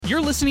You're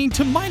listening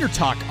to Miner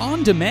Talk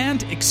on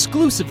demand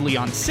exclusively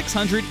on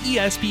 600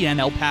 ESPN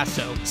El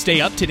Paso.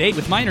 Stay up to date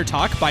with Miner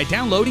Talk by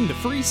downloading the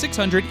free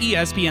 600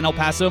 ESPN El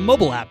Paso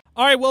mobile app.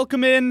 All right,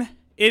 welcome in.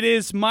 It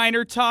is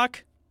Miner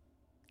Talk.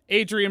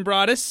 Adrian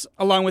Broadus,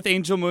 along with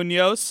Angel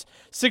Munoz.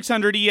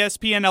 600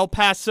 ESPN El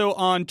Paso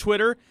on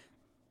Twitter.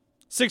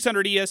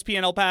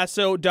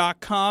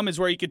 600ESPNElPaso.com is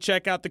where you can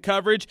check out the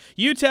coverage.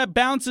 UTEP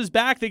bounces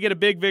back. They get a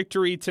big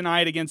victory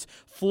tonight against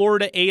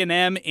Florida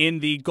A&M in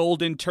the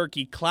Golden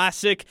Turkey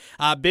Classic.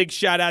 Big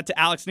shout out to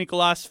Alex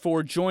Nicolas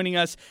for joining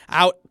us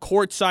out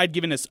courtside,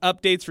 giving us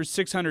updates for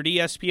 600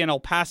 ESPN El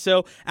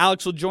Paso.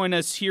 Alex will join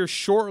us here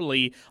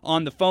shortly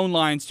on the phone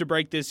lines to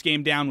break this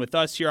game down with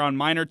us here on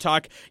Miner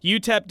Talk.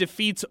 UTEP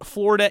defeats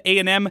Florida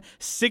A&M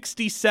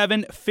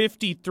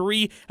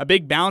 67-53, a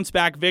big bounce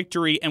back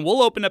victory, and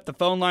we'll open up the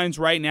phone lines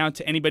right now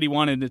to anybody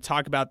wanting to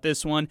talk about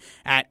this one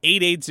at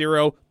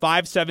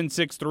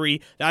 880-5763.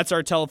 That's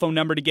our telephone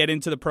number to get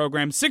into the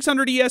program.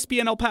 600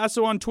 ESPN El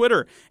Paso on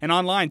Twitter and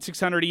online,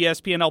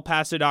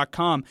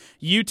 600ESPNElPaso.com.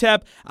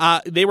 UTEP,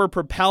 they were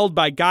propelled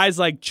by guys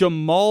like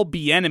Jamal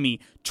Bieniemy.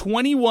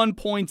 21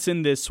 points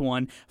in this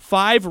one,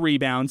 5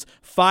 rebounds,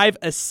 5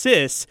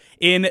 assists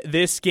in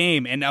this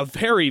game, and a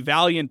very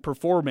valiant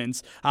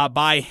performance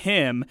by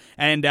him.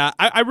 And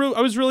I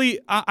was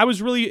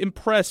really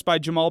impressed by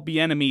Jamal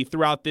Bieniemy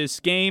throughout this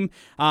game.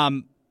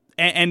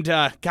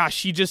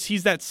 Gosh,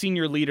 he's that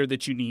senior leader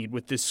that you need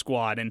with this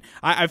squad. And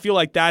I feel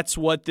like that's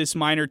what this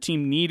Miner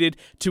team needed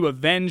to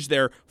avenge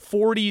their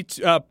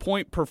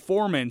 40-point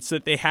performance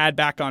that they had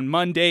back on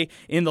Monday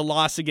in the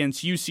loss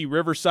against UC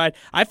Riverside.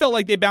 I felt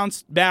like they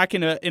bounced back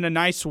in a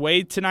nice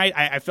way tonight.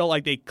 I felt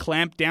like they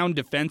clamped down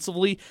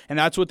defensively, and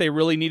that's what they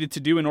really needed to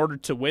do in order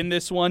to win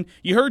this one.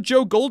 You heard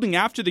Joe Golding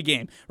after the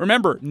game.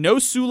 Remember, no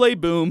Sule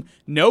Boom,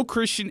 no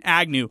Christian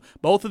Agnew.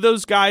 Both of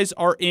those guys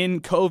are in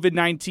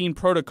COVID-19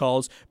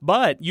 protocols.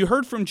 But you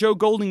heard from Joe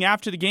Golding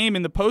after the game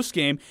in the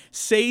postgame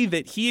say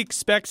that he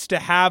expects to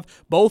have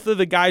both of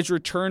the guys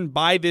return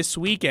by this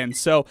weekend.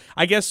 So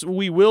I guess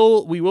we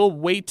will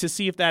wait to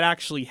see if that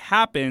actually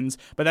happens,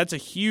 but that's a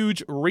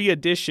huge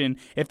re-addition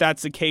if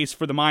that's the case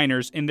for the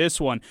Miners in this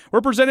one. We're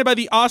presented by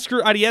the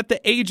Oscar Arieta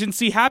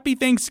Agency. Happy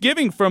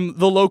Thanksgiving from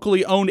the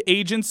locally owned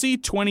agency.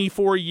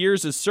 24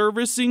 years of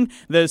servicing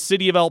the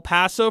city of El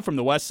Paso from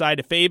the west side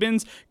of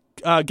Fabens.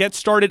 Get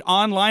started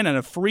online on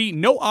a free,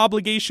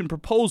 no-obligation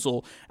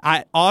proposal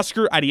at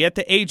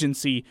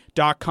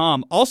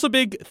OscarArietaAgency.com. Also,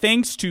 big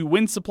thanks to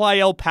Wind Supply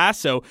El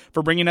Paso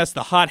for bringing us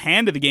the Hot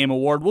Hand of the Game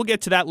award. We'll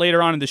get to that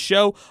later on in the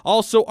show.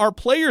 Also, our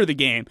Player of the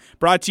Game,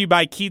 brought to you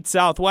by Keith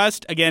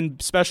Southwest. Again,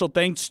 special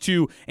thanks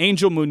to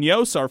Angel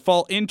Munoz, our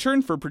fall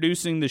intern, for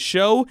producing the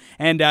show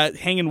and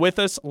hanging with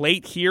us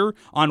late here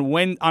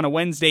on a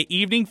Wednesday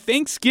evening.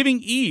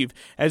 Thanksgiving Eve,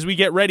 as we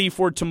get ready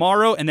for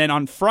tomorrow. And then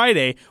on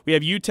Friday, we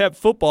have UTEP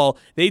football.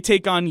 They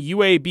take on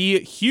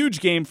UAB. Huge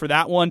game for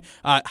that one.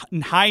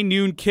 High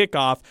noon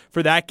kickoff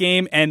for that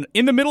game. And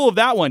in the middle of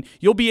that one,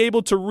 you'll be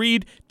able to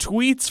read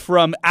tweets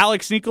from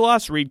Alex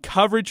Nicolas, read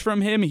coverage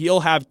from him. He'll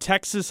have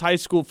Texas high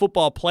school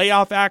football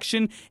playoff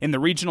action in the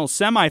regional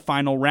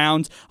semifinal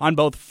rounds on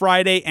both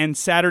Friday and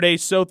Saturday.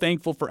 So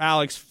thankful for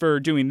Alex for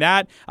doing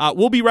that.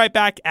 We'll be right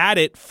back at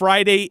it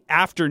Friday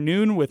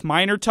afternoon with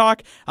Miner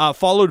Talk,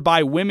 followed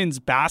by women's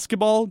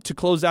basketball to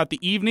close out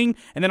the evening.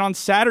 And then on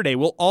Saturday,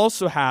 we'll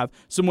also have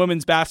some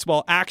women's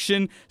basketball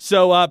action.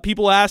 So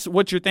people ask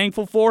what you're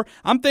thankful for.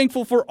 I'm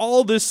thankful for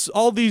all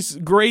these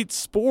great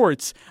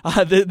sports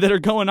that are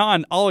going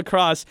on all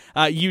across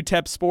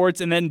UTEP sports.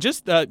 And then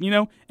just,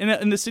 in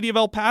the city of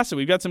El Paso,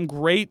 we've got some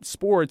great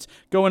sports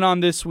going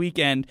on this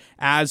weekend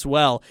as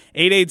well.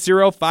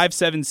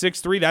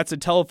 880-5763. That's a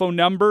telephone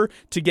number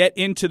to get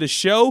into the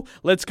show.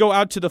 Let's go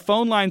out to the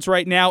phone lines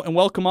right now and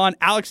welcome on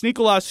Alex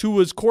Nicolas, who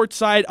was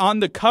courtside on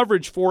the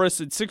coverage for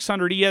us at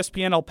 600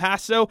 ESPN El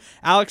Paso.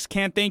 Alex,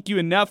 can't thank you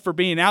enough for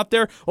being out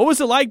there. What was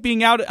it like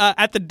being out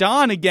at the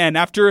Dawn again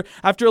after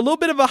a little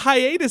bit of a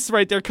hiatus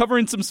right there,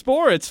 covering some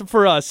sports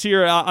for us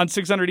here on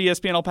 600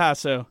 ESPN El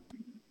Paso?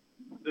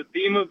 The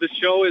theme of the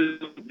show is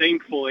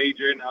thankful,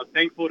 Adrian. I was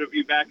thankful to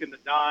be back in the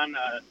Dawn.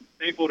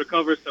 Thankful to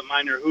cover some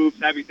Miner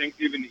hoops. Happy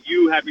Thanksgiving to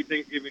you. Happy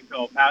Thanksgiving to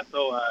El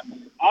Paso.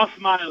 All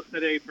smiles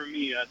today for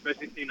me,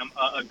 especially seeing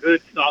a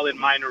good, solid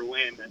Miner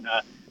win and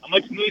a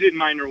much-needed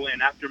Miner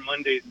win after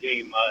Monday's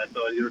game.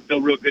 So it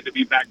felt real good to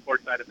be back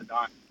courtside at the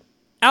Dawn.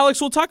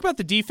 Alex, we'll talk about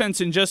the defense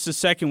in just a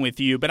second with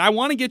you, but I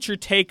want to get your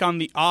take on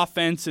the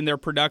offense and their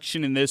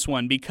production in this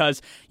one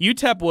because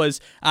UTEP was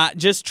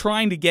just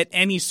trying to get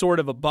any sort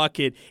of a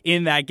bucket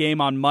in that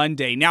game on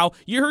Monday. Now,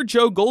 you heard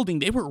Joe Golding.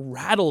 They were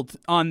rattled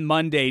on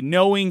Monday,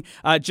 knowing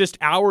just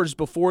hours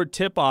before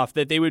tip-off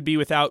that they would be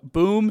without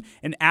Boom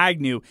and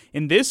Agnew.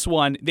 In this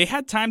one, they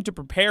had time to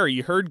prepare.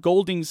 You heard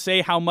Golding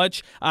say how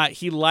much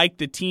he liked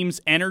the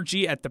team's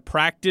energy at the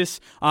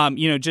practice,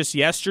 just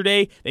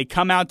yesterday. They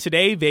come out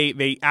today.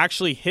 They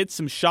actually really hit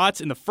some shots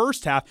in the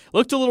first half.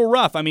 Looked a little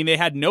rough. I mean, they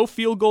had no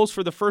field goals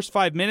for the first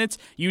 5 minutes.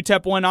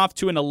 UTEP went off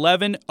to an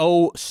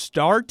 11-0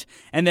 start,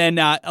 and then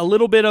a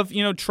little bit of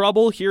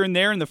trouble here and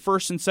there in the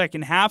first and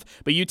second half,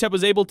 but UTEP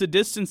was able to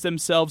distance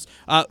themselves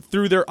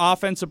through their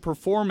offensive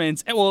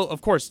performance. And, well,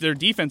 of course, their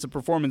defensive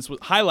performance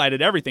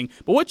highlighted everything.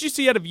 But what did you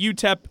see out of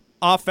UTEP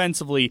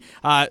offensively,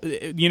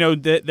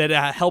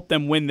 that helped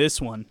them win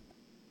this one?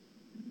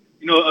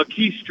 A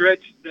key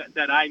stretch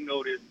that I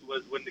noticed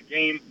was when the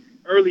game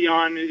early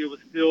on, it was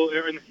still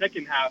in the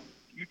second half,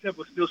 UTEP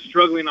was still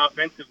struggling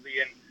offensively,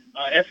 and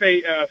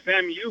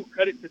FAMU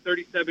cut it to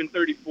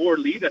 37-34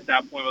 lead at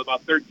that point with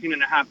about 13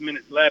 and a half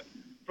minutes left.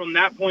 From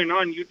that point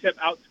on, UTEP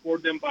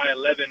outscored them by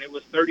 11. It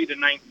was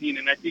 30-19,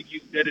 and I think you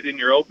said it in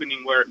your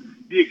opening where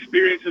the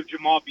experience of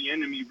Jamal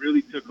Bieniemy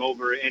really took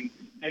over, and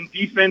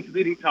defense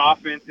leading to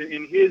offense,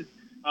 and his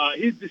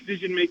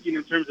decision-making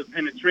in terms of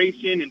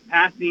penetration and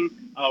passing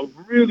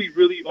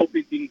really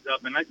opened things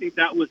up. And I think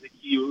that was the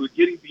key. It was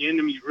getting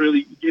Bieniemy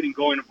really getting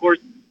going. Of course,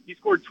 he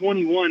scored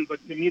 21, but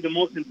to me the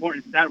most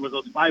important stat was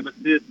those 5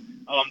 assists.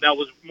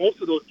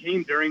 Most of those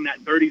came during that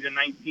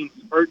 30-19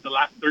 spurt, the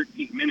last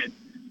 13 minutes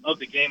of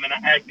the game. And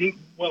I think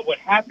what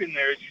happened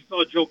there is you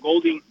saw Joe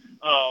Golding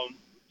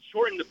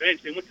shorten the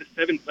bench. They went to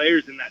 7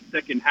 players in that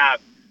second half.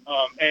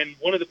 And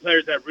one of the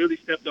players that really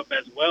stepped up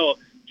as well,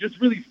 just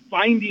really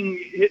finding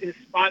his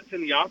spots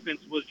in the offense,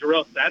 was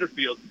Jarrell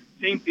Satterfield.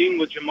 Same thing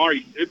with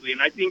Jamari Sibley.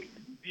 And I think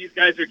these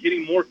guys are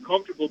getting more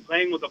comfortable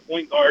playing with a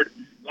point guard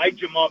like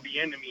Jamal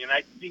Bieniemy. And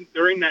I think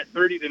during that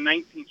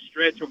 30-19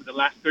 stretch over the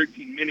last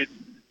 13 minutes,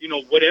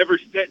 whatever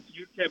sets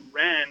UTEP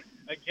ran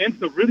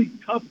against a really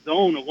tough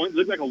zone, it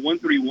looked like a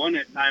 1-3-1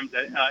 at times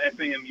that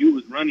FAMU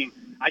was running.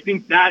 I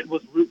think that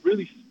was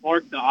really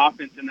sparked the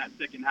offense in that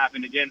second half.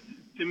 And again,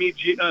 to me,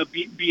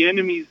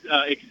 Bieniemy's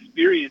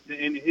experience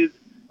and his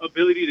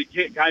ability to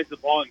get guys the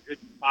ball in good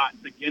spots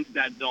against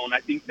that zone, I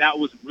think that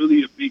was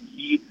really a big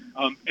key.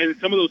 And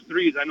some of those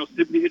threes, I know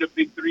Sibley hit a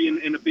big three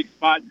in a big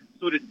spot.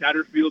 So did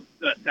Satterfield.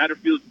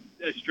 Satterfield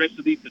stretched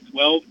the lead to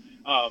 12.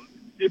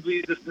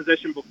 Sibley's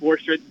possession before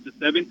stretched to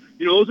 7.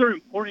 Those are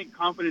important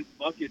confidence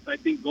buckets, I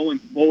think, going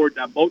forward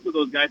that both of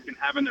those guys can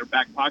have in their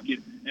back pocket.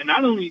 And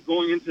not only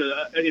going into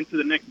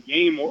the next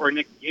game or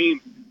next game,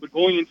 but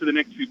going into the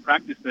next few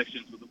practice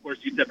sessions. But of course,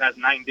 UTEP has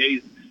 9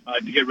 days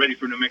to get ready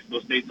for New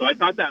Mexico State. So I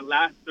thought that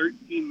last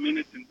 13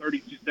 minutes and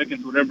 32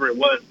 seconds, whatever it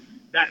was,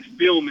 that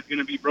film is going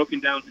to be broken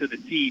down to the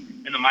T,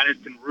 and the Miners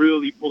can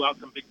really pull out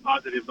some big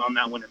positives on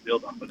that one and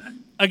build off of that.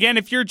 Again,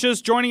 if you're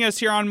just joining us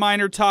here on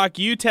Miner Talk,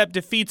 UTEP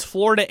defeats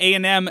Florida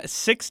A&M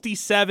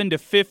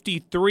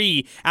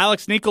 67-53.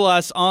 Alex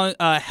Nicolas on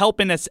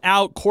helping us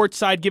out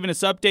courtside, giving us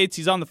updates.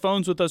 He's on the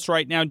phones with us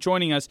right now,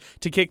 joining us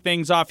to kick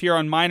things off here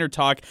on Miner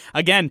Talk.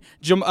 Again,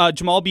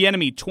 Jamal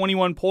Bieniemy,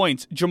 21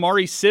 points.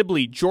 Jamari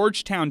Sibley,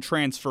 Georgetown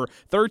transfer,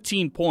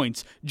 13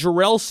 points.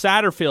 Jarrell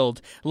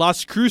Satterfield,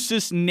 Las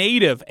Cruces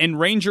native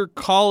and Ranger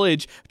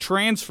College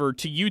transfer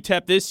to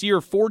UTEP this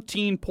year,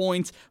 14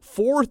 points,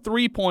 4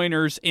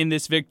 3-pointers in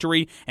this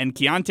victory, and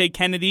Keontae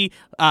Kennedy,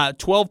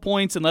 12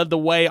 points and led the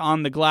way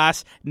on the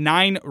glass,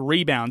 9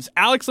 rebounds.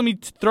 Alex, let me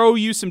throw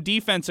you some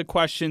defensive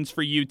questions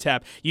for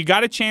UTEP. You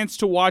got a chance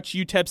to watch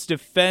UTEP's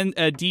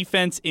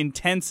defense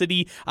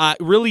intensity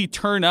really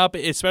turn up,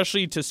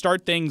 especially to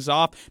start things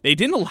off. They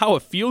didn't allow a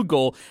field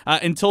goal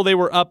until they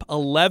were up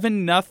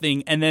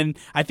 11-0, and then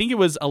I think it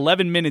was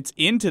 11 minutes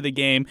into the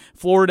game,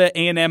 Florida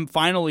A&M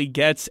finally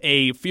gets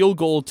a field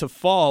goal to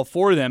fall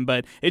for them,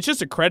 but it's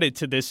just a credit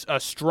to this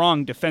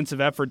strong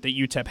defensive effort that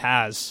UTEP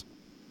has.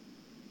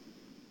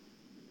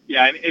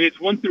 Yeah, and it's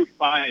 1 through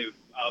 5.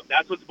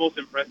 That's what's most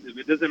impressive.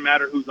 It doesn't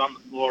matter who's on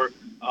the floor.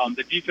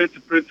 The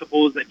defensive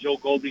principles that Joe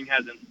Golding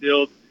has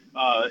instilled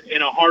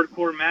in a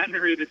hardcore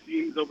manner, it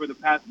seems, over the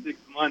past 6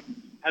 months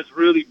has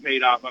really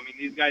paid off. I mean,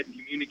 these guys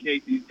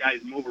communicate. These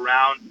guys move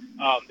around.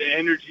 The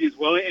energy as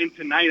well. And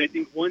tonight, I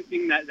think one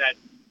thing that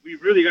we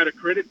really got to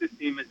credit this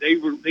team is they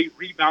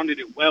rebounded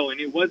it well,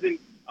 and it wasn't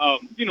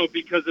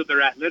because of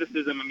their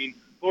athleticism. I mean,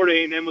 Florida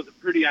A&M was a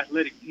pretty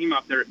athletic team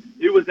out there.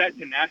 It was that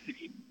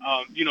tenacity.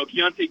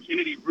 Keontae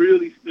Kennedy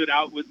really stood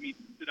out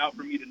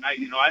for me tonight.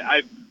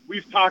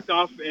 We've talked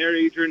off air,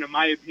 Adrian, in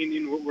my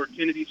opinion, where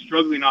Kennedy's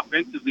struggling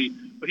offensively,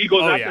 but he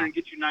goes out there and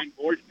gets you 9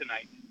 boards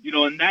tonight.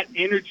 And that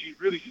energy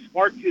really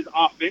sparked his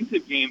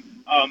offensive game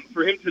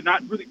for him to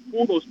not really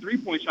pull those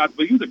 3-point shots,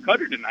 but he was a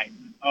cutter tonight.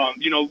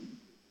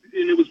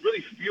 And it was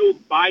really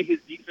fueled by his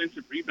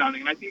defensive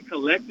rebounding. And I think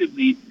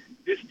collectively,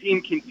 this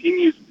team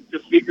continues to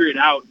figure it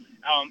out.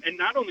 And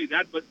not only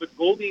that, but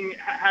Golding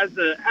has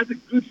a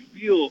good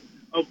feel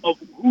of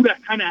who to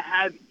kind of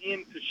have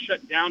in to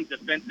shut down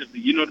defensively.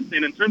 You know what I'm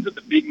saying? In terms of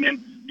the big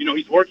men,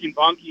 he's working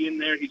Bonke in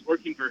there. He's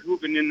working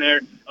Verhoeven in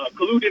there.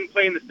 Kalu didn't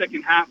play in the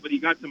second half, but he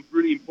got some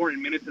pretty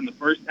important minutes in the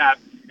first half.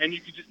 And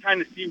you could just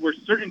kind of see where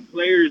certain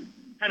players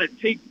kind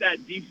of take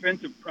that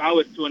defensive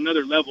prowess to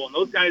another level. And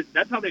those guys,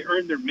 that's how they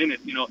earn their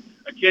minutes,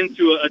 akin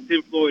to a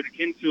Tim Floyd,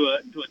 akin to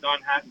a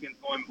Don Haskins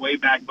going way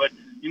back. But,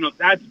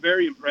 that's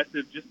very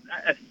impressive. Just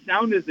a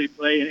sound as they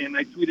play, and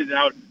I tweeted it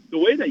out, the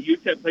way that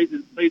UTEP plays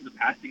the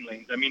passing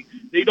lanes, I mean,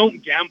 they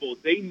don't gamble.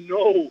 They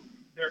know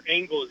their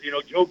angles. You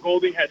know, Joe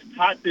Golding has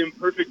taught them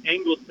perfect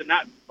angles to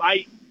not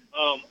fight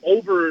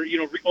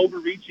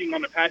overreaching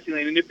on the passing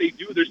lane, and if they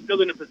do, they're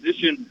still in a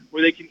position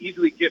where they can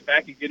easily get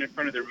back and get in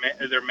front of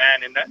their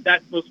man. And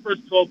that those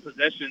first 12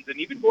 possessions, and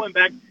even going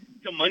back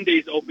to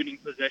Monday's opening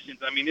possessions,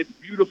 I mean, it's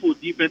beautiful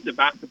defensive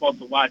basketball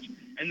to watch.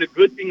 And the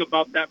good thing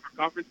about that for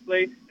conference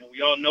play, and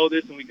we all know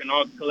this, and we can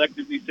all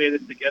collectively say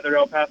this together,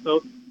 El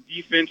Paso,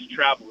 defense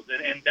travels,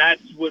 and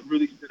that's what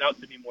really stood out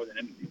to me more than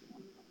anything.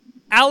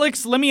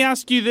 Alex, let me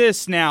ask you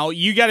this now.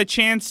 You got a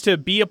chance to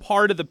be a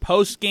part of the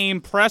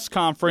post-game press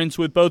conference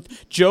with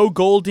both Joe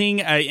Golding,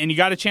 and you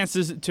got a chance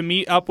to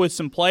meet up with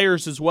some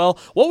players as well.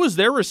 What was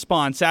their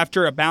response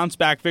after a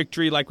bounce-back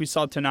victory like we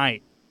saw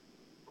tonight?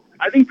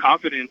 I think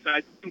confidence.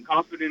 I think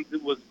confidence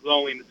was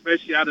flowing,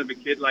 especially out of a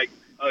kid like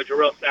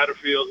Jarrell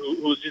Satterfield,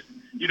 who was just,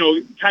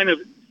 kind of,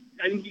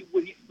 I think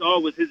what he saw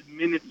was his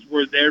minutes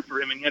were there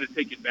for him, and he had to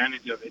take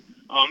advantage of it.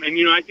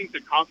 I think the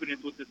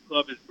confidence with this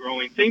club is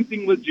growing. Same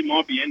thing with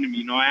Jamal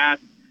Bienemy. I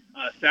asked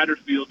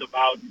Satterfield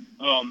about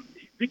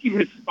picking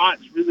his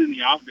spots really in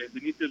the offense,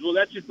 and he says, well,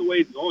 that's just the way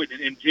it's going.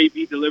 And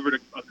JB delivered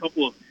a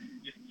couple of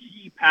just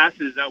key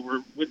passes that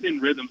were within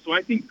rhythm. So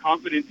I think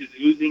confidence is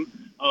oozing.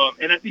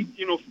 And I think,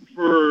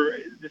 for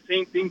the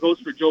same thing goes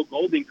for Joe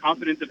Golding,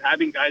 confidence of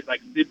having guys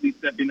like Sibley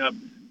stepping up,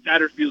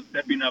 Satterfield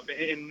stepping up,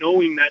 and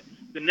knowing that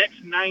the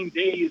next 9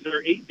 days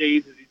or 8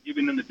 days, as he's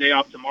giving them the day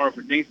off tomorrow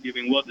for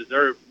Thanksgiving,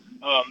 well-deserved,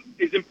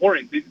 is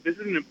important. This is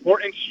an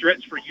important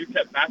stretch for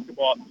UTEP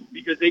basketball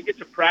because they get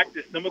to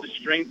practice some of the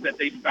strengths that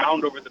they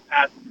found over the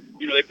past,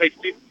 they played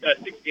 6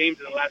 games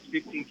in the last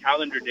 15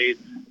 calendar days.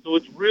 So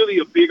it's really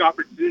a big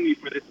opportunity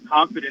for this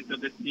confidence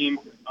of this team,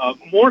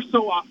 more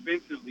so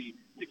offensively,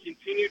 to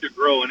continue to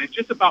grow. And it's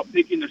just about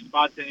picking their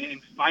spots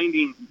and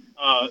finding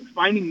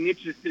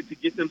niches to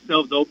get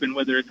themselves open,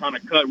 whether it's on a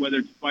cut, whether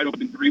it's wide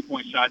open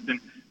 3-point shots. And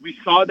we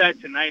saw that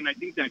tonight, and I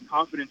think that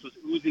confidence was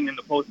oozing in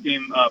the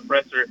post-game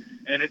presser.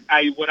 And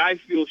what I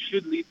feel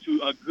should lead to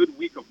a good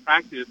week of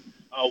practice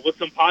with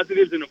some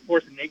positives and, of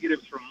course,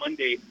 negatives from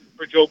Monday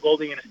for Joe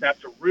Golding and his staff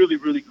to really,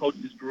 really coach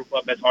this group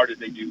up as hard as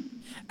they do.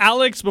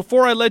 Alex,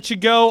 before I let you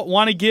go, I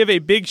want to give a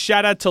big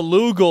shout-out to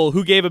Lugal,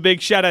 who gave a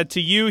big shout-out to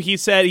you. He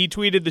said, he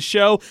tweeted the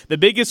show, the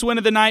biggest win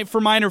of the night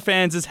for Miner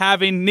fans is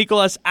having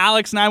Nicholas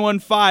Alex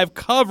 915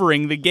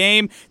 covering the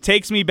game.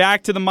 Takes me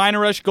back to the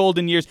Miner Rush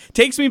Golden years.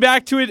 Takes me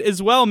back to it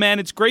as well, man.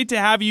 It's great to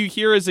have you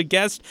here as a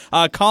guest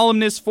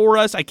columnist for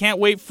us. I can't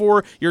wait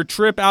for your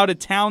trip out of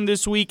town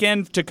this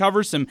weekend to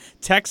cover some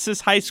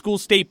Texas high school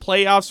state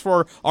playoffs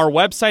for our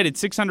website at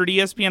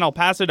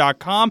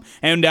 600ESPNElPaso.com.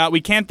 And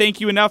we can't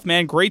thank you enough,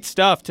 man. Great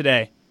stuff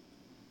today.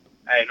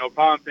 Hey, no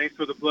problem. Thanks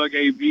for the plug,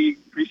 AB.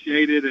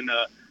 Appreciate it. And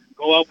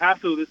go El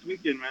Paso this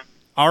weekend, man.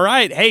 All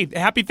right. Hey,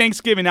 happy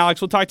Thanksgiving,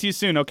 Alex. We'll talk to you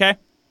soon, okay?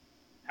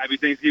 Happy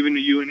Thanksgiving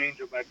to you and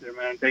Angel back there,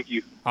 man. Thank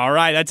you. All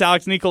right, that's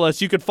Alex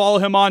Nicholas. You could follow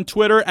him on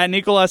Twitter at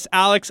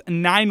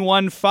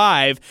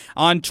NicholasAlex915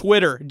 on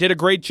Twitter. Did a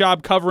great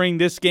job covering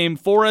this game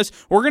for us.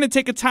 We're going to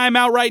take a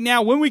timeout right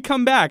now. When we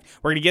come back,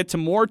 we're going to get to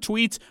more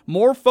tweets,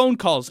 more phone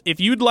calls. If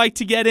you'd like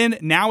to get in,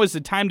 now is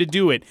the time to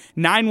do it.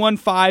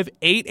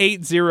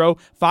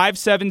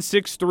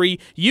 915-880-5763.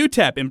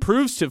 UTEP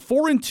improves to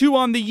 4-2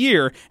 on the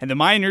year, and the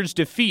Miners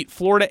defeat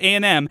Florida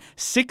A&M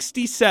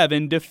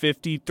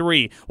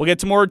 67-53. We'll get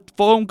to more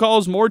phone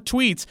calls, more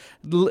tweets.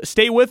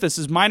 Stay with us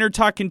as Miner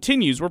Talk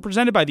continues. We're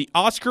presented by the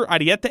Oscar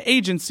Arieta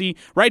Agency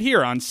right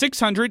here on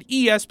 600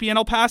 ESPN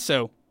El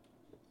Paso.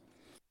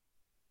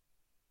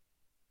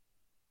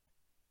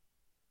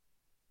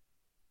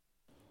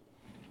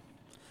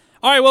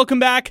 All right, welcome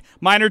back.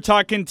 Miner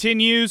Talk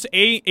continues.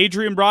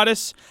 Adrian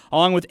Broadus,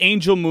 along with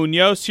Angel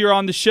Munoz here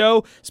on the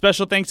show.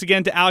 Special thanks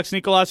again to Alex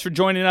Nicholas for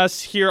joining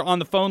us here on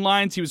the phone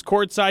lines. He was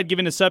courtside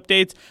giving us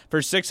updates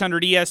for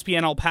 600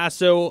 ESPN El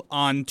Paso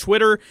on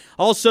Twitter.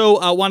 Also,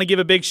 want to give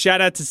a big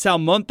shout-out to Sal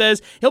Montes.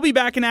 He'll be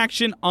back in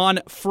action on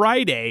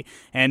Friday,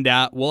 and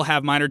we'll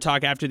have Miner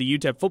Talk after the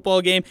UTEP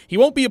football game. He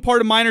won't be a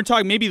part of Miner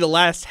Talk, maybe the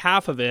last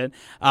half of it,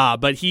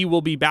 but he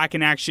will be back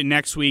in action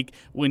next week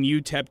when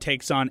UTEP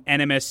takes on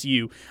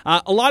NMSU.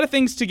 A lot of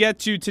things to get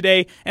to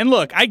today, and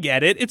look, I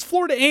get it. It's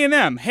Florida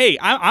A&M. Hey,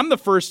 I'm the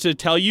first to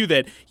tell you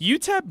that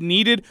UTEP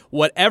needed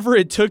whatever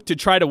it took to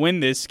try to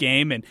win this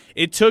game, and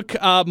it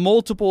took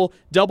multiple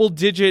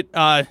double-digit,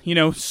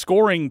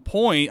 scoring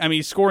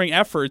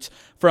efforts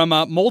from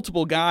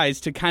multiple guys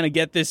to kind of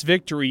get this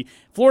victory.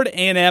 Florida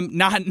A&M,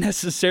 not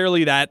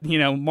necessarily that,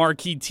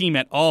 marquee team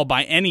at all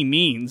by any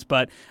means,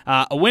 but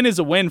a win is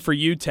a win for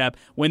UTEP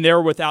when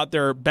they're without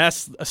their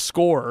best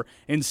scorer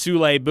in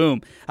Sule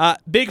Boom.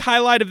 Big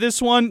highlight of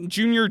this one,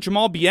 junior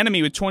Jamal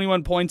Bienemy with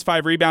 21 points,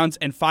 5 rebounds,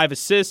 and 5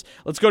 assists.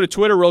 Let's go to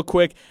Twitter real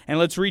quick, and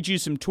let's read you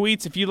some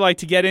tweets. If you'd like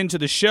to get into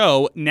the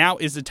show, now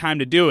is the time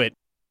to do it.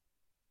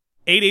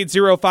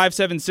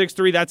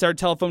 880-5763, that's our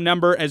telephone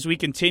number as we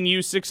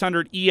continue.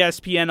 600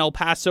 ESPN El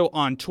Paso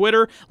on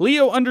Twitter.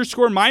 Leo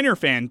 _Miner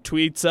fan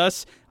tweets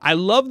us I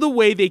love the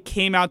way they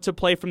came out to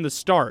play from the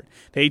start.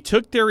 They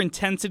took their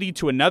intensity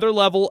to another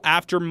level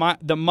after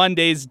the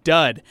Monday's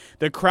dud.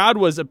 The crowd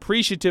was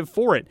appreciative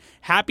for it.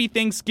 Happy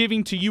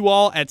Thanksgiving to you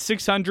all at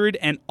 600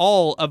 and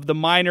all of the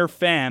Miner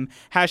fam.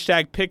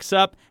 Hashtag picks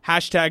up,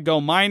 hashtag go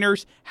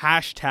Miners,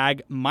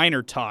 hashtag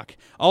Miner Talk.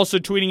 Also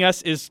tweeting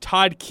us is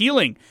Todd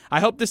Keeling.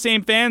 I hope the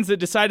same fans that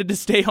decided to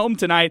stay home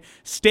tonight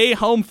stay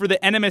home for the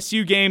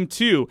NMSU game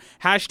too.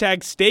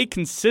 Hashtag stay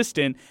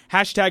consistent,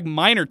 hashtag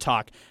Miner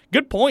Talk.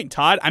 Good point,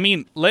 Todd. I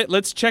mean,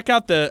 let's check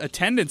out the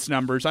attendance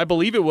numbers. I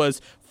believe it was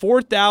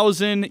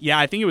 4,000. Yeah,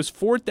 I think it was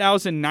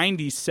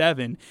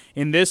 4,097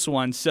 in this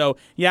one. So,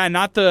 yeah,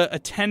 not the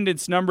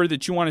attendance number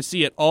that you want to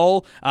see at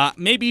all.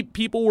 Maybe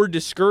people were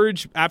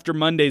discouraged after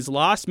Monday's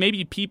loss.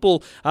 Maybe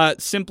people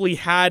simply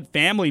had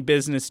family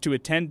business to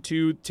attend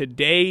to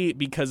today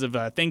because of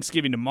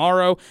Thanksgiving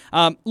tomorrow.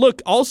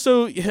 Look,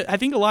 also, I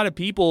think a lot of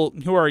people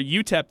who are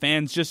UTEP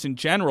fans just in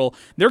general,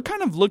 they're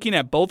kind of looking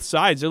at both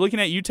sides. They're looking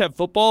at UTEP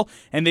football,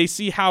 and they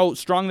see how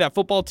strong that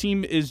football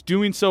team is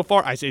doing so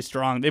far. I say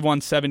strong. They've won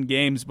 7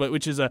 games, but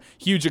which is a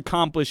huge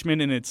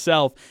accomplishment in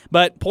itself.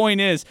 But point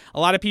is, a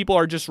lot of people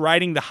are just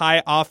riding the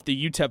high off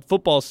the UTEP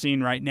football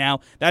scene right now.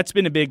 That's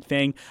been a big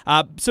thing.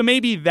 So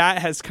maybe that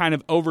has kind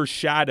of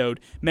overshadowed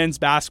men's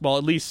basketball,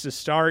 at least to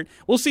start.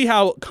 We'll see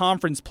how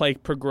conference play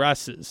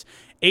progresses.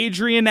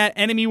 Adrian at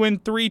Enemy Win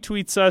 3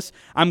 tweets us,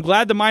 I'm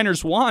glad the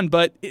Miners won,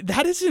 but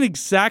that isn't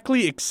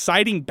exactly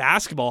exciting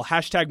basketball.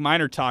 Hashtag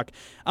Miner Talk.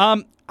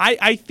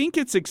 I think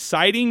it's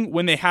exciting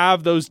when they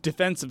have those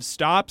defensive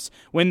stops,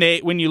 when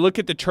you look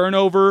at the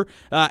turnover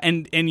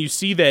and you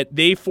see that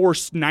they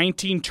forced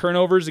 19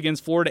 turnovers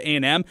against Florida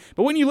A&M.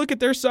 But when you look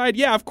at their side,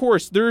 yeah, of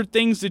course, there are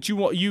things that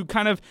you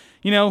kind of,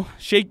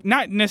 shake,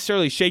 not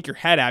necessarily shake your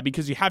head at,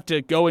 because you have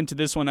to go into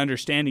this one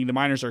understanding the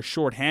Miners are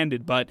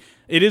shorthanded, but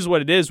it is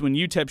what it is. When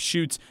UTEP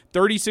shoots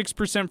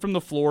 36% from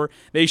the floor,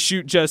 they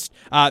shoot just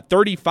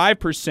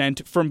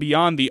 35% from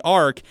beyond the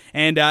arc,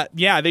 and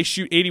they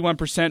shoot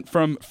 81%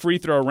 from free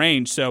throw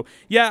range. So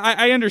yeah,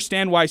 I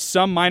understand why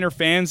some Miner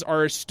fans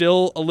are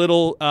still a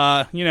little,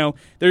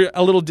 they're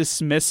a little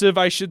dismissive,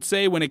 I should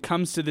say, when it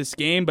comes to this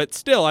game. But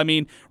still, I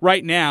mean,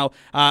 right now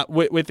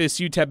with this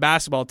UTEP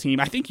basketball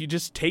team, I think you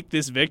just take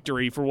this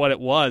victory for what it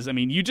was. I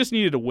mean, you just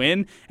needed to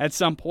win. At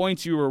some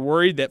points, you were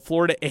worried that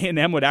Florida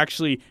A&M would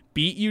actually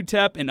beat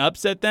UTEP and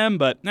upset them,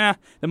 but the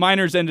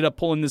Miners ended up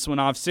pulling this one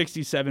off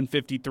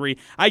 67-53.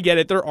 I get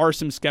it. There are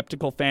some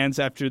skeptical fans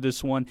after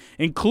this one,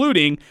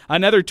 including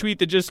another tweet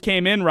that just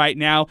came in right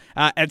now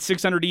at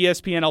 600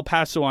 ESPN El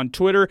Paso on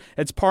Twitter.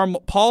 It's Paul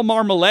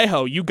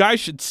Marmolejo. You guys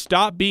should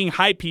stop being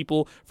hype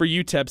people for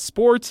UTEP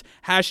sports.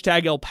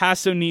 Hashtag El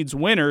Paso needs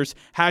winners.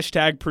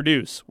 Hashtag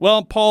produce.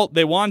 Well, Paul,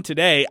 they won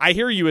today. I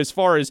hear you as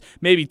far as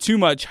maybe too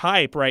much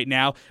hype right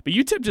now, but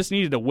UTEP just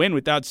needed to win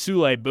without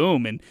Sule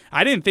Boom, and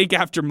I didn't think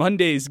after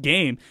Monday's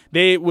game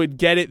they would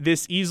get it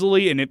this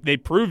easily, and they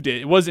proved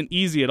it. It wasn't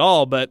easy at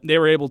all, but they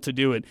were able to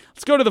do it.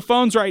 Let's go to the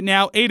phones right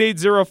now.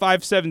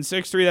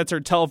 880-5763. That's our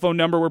telephone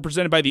number. We're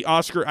presented by the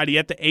Oscar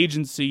Arieta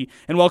Agency,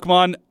 and welcome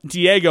on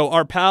Diego,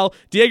 our pal.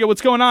 Diego,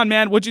 what's going on,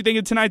 man? What'd you think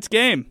of tonight's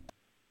game?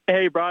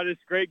 Hey, bro,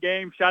 it's a great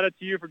game. Shout out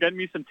to you for getting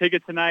me some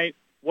tickets tonight.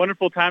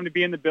 Wonderful time to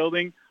be in the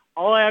building.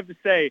 All I have to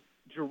say,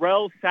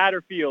 Jarrell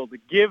Satterfield,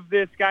 give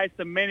this guy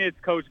some minutes,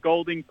 Coach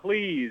Golding,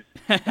 please.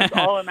 That's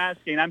all I'm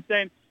asking. I'm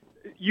saying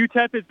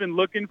UTEP has been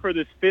looking for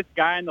this fifth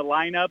guy in the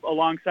lineup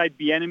alongside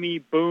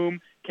Bieniemy, Boom,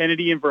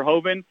 Kennedy, and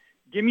Verhoeven.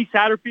 Give me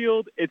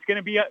Satterfield. It's going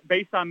to be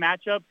based on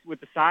matchups with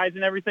the size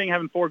and everything,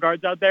 having 4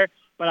 guards out there.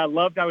 But I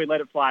loved how he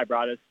let it fly,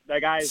 Broadus.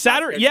 That guy is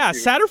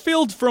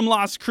Satterfield from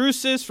Las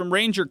Cruces, from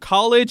Ranger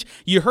College.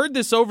 You heard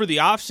this over the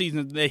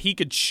offseason that he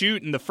could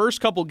shoot in the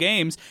first couple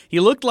games. He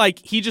looked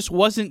like he just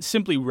wasn't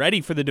simply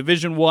ready for the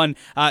Division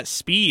I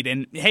speed.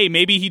 And hey,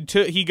 maybe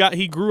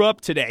he grew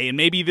up today, and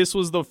maybe this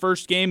was the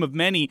first game of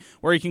many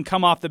where he can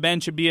come off the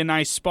bench and be a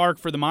nice spark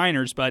for the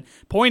Miners. But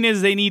point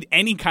is, they need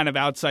any kind of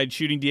outside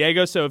shooting,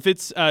 Diego. So if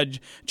it's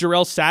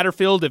Jarrell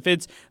Satterfield, if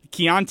it's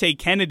Keontae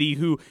Kennedy,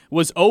 who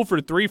was 0 for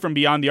 3 from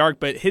beyond the arc,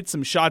 but hit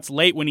some shots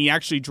late when he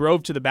actually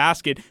drove to the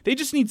basket. They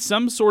just need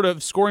some sort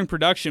of scoring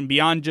production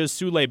beyond just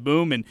Sule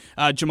Boom and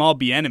Jamal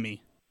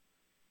Bieniemy.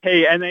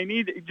 Hey, and they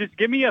need, just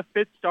give me a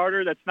fifth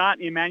starter that's not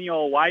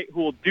Emmanuel White,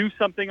 who will do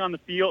something on the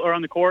field or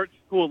on the court,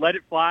 who will let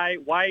it fly.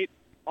 White,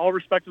 all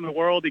respect in the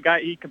world,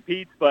 he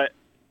competes, but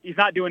he's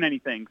not doing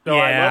anything. So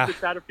yeah. I love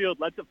that Satterfield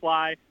lets it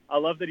fly. I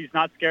love that he's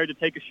not scared to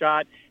take a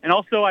shot. And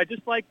also, I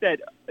just like that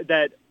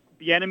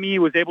Bieniemy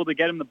was able to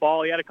get him the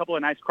ball. He had a couple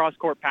of nice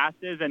cross-court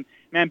passes. And,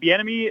 man,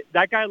 Bieniemy,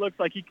 that guy looks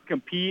like he can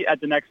compete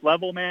at the next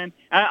level, man.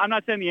 I'm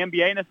not saying the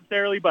NBA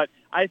necessarily, but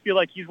I feel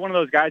like he's one of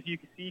those guys you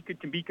can see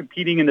can be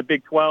competing in the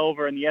Big 12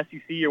 or in the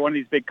SEC or one of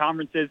these big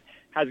conferences,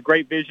 has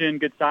great vision,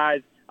 good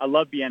size. I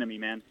love Bieniemy,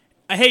 man.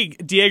 Hey,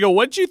 Diego,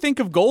 what did you think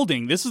of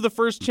Golding? This is the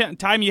first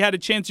time you had a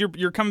chance.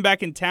 You're coming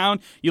back in town.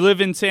 You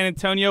live in San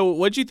Antonio.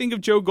 What did you think of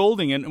Joe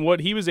Golding and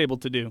what he was able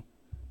to do?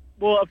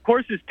 Well, of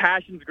course, his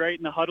passion's great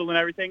in the huddle and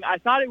everything. I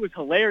thought it was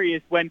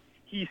hilarious when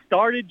he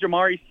started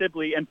Jamari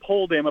Sibley and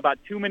pulled him about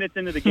 2 minutes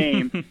into the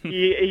game.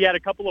 He had a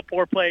couple of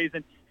poor plays,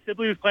 and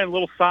Sibley was playing a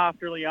little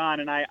soft early on,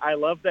 and I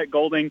love that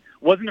Golding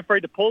wasn't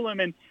afraid to pull him.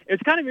 And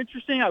it's kind of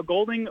interesting how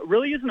Golding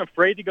really isn't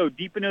afraid to go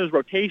deep into his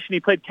rotation. He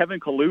played Kevin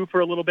Kalu for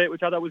a little bit,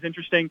 which I thought was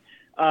interesting.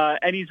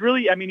 And he's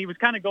really, he was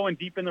kind of going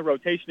deep in the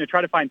rotation to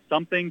try to find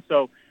something.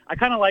 So I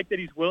kind of like that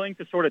he's willing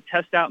to sort of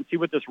test out and see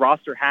what this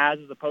roster has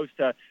as opposed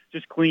to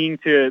just clinging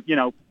to,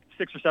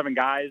 6 or 7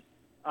 guys.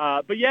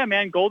 But yeah,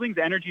 man, Golding's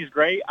energy is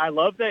great. I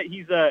love that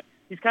he's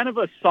kind of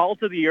a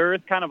salt of the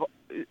earth, kind of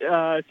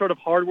sort of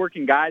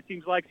hardworking guy. It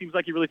seems like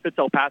he really fits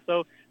El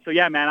Paso. So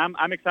yeah, man,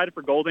 I'm excited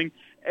for Golding.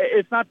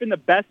 It's not been the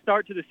best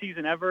start to the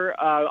season ever.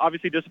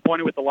 Obviously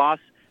disappointed with the loss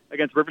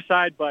against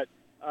Riverside, but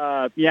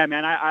yeah,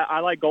 man,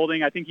 I like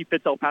Golding. I think he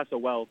fits El Paso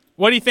well.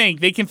 What do you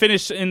think? They can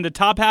finish in the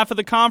top half of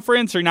the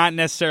conference, or not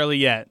necessarily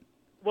yet?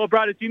 Well,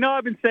 Broadus,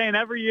 I've been saying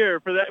every year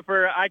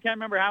for I can't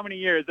remember how many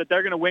years that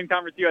they're going to win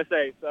Conference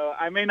USA. So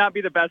I may not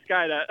be the best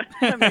guy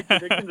to make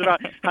predictions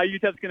about how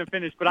UTEP's going to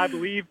finish, but I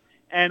believe,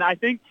 and I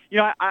think,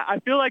 I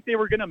feel like they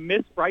were going to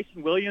miss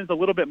Bryson Williams a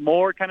little bit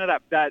more, kind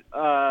of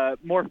that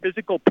more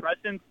physical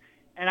presence.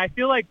 And I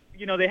feel like,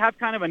 they have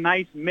kind of a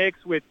nice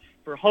mix with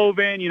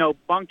Verhoeven,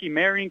 Bunky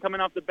Marion coming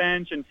off the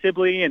bench and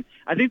Sibley. And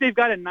I think they've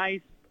got a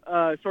nice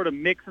sort of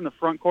mix in the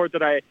front court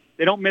that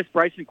they don't miss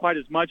Bryson quite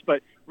as much,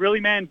 but really,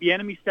 man,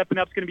 Bieniemy stepping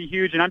up is going to be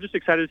huge, and I'm just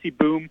excited to see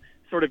Boom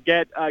sort of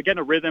get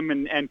a rhythm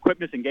and quit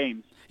missing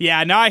games.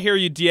 Yeah, now I hear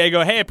you,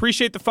 Diego. Hey,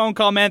 appreciate the phone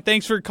call, man.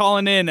 Thanks for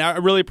calling in. I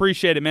really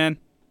appreciate it, man.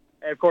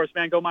 Hey, of course,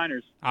 man. Go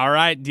Miners. All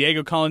right,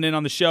 Diego calling in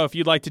on the show. If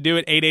you'd like to do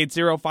it,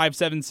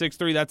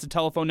 880-5763. That's the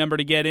telephone number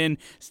to get in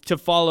to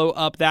follow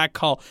up that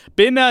call.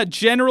 Been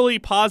generally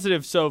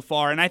positive so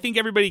far, and I think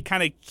everybody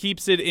kind of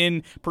keeps it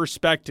in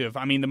perspective.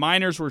 I mean, the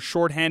Miners were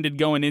shorthanded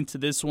going into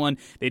this one.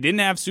 They didn't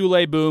have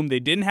Sule Boom.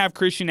 They didn't have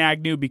Christian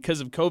Agnew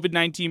because of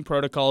COVID-19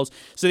 protocols,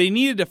 so they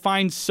needed to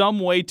find some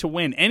way to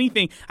win.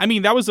 Anything. I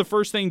mean, that was the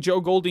first thing Joe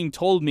Golding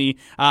told me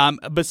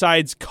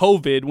besides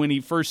COVID when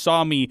he first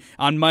saw me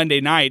on Monday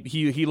night.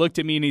 He looked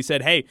at me and he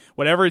said, hey,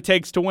 whatever it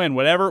takes to win,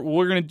 whatever,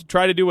 we're going to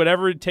try to do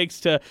whatever it takes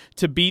to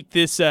beat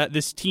this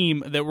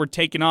team that we're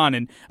taking on.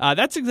 And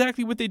that's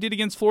exactly what they did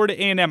against Florida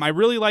A&M. I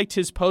really liked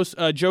his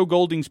Joe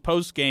Golding's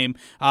post-game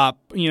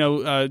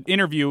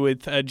interview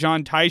with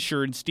John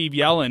Teicher and Steve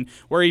Yellen,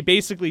 where he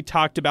basically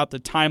talked about the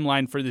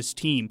timeline for this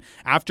team.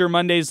 After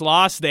Monday's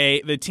loss,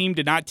 the team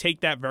did not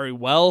take that very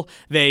well.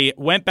 They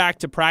went back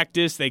to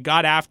practice. They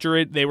got after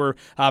it. They were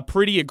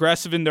pretty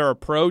aggressive in their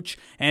approach.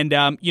 And,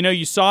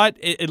 you saw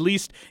it, at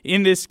least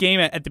in this game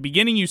at the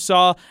beginning, you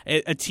saw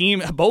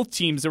both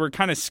teams that were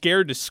kind of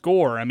scared to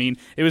score. I mean,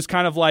 it was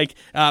kind of like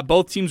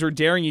both teams were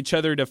daring each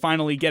other to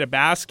finally get a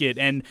basket,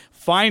 and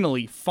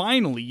finally,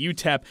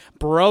 UTEP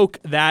broke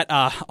that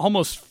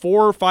almost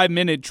 4 or 5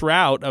 minute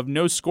drought of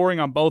no scoring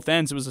on both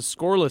ends. It was a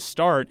scoreless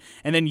start,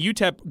 and then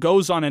UTEP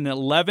goes on an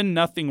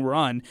 11-0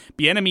 run.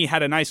 Bieniemy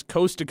had a nice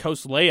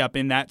coast-to-coast layup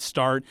in that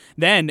start.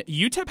 Then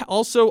UTEP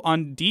also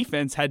on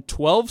defense had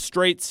 12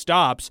 straight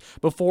stops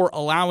before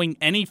allowing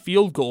any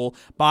field goal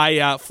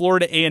by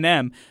Florida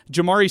A&M.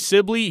 Jamari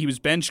Sibley, he was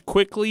benched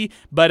quickly,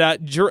 but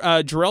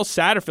Jarrell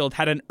Satterfield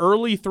had an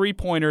early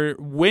three-pointer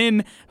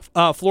when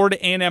Florida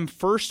A&M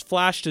first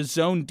flashed a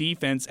zone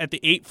defense at the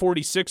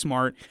 8:46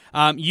 mark.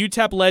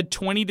 UTEP led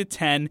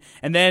 20-10,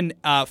 and then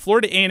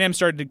Florida A&M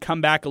started to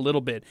come back a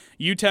little bit.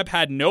 UTEP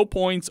had no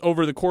points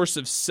over the course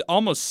of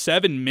almost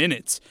 7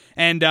 minutes,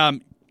 and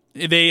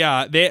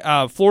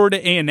Florida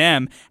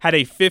A&M had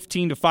a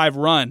 15-5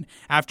 run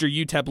after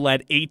UTEP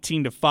led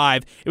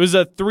 18-5. It was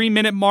a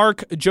 3-minute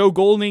mark. Joe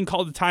Golding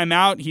called a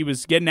timeout. He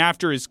was getting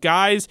after his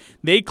guys.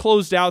 They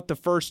closed out the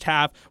first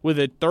half with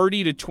a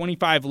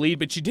 30-25 lead,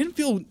 but you didn't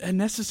feel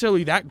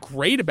necessarily that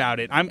great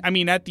about it. I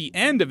mean, at the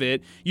end of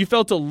it, you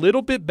felt a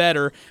little bit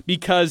better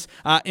because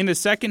in the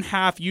second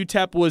half,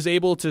 UTEP was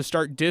able to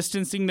start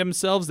distancing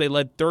themselves. They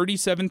led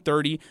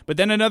 37-30, but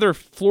then another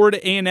Florida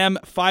A&M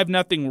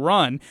 5-0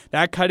 run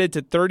that cut it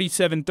to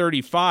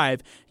 37-35.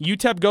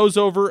 UTEP goes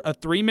over a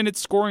 3-minute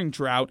scoring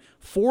drought,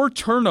 4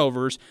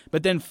 turnovers,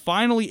 but then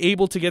finally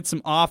able to get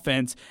some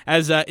offense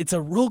as it's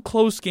a real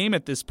close game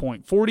at this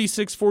point,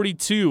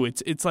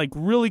 46-42. It's like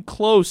really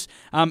close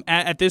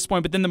at this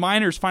point, but then the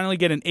Miners finally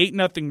get an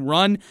 8-0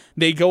 run.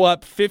 They go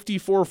up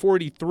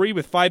 54-43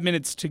 with 5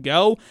 minutes to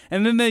go,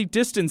 and then they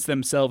distance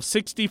themselves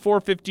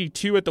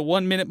 64-52 at the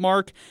 1 minute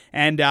mark,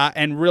 and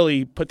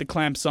really put the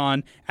clamps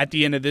on at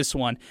the end of this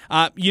one.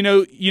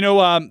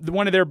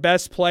 One of their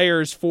best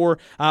players for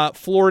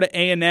Florida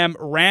A&M,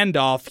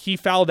 Randolph, he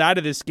fouled out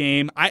of this game.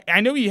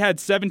 I know he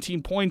had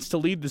 17 points to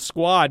lead the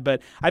squad,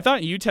 but I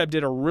thought UTEP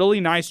did a really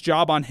nice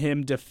job on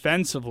him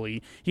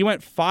defensively. He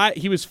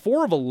was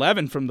 4 of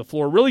 11 from the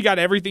floor, really got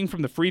everything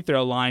from the free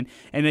throw line,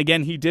 and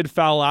again, he did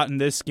foul out in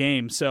this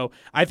game. So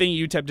I think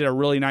UTEP did a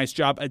really nice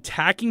job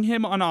attacking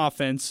him on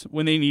offense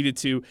when they needed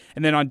to,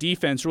 and then on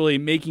defense, really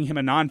making him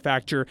a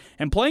non-factor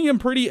and playing him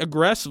pretty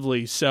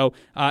aggressively. So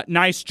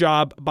nice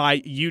job by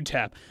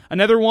UTEP.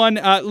 Another Another one,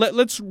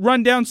 let's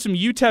run down some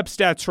UTEP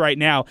stats right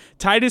now.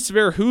 Titus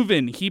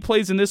Verhoeven, he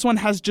plays in this one,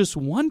 has just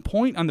 1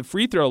 point on the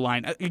free throw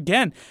line.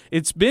 Again,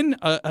 it's been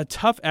a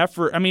tough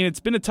effort. I mean, it's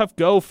been a tough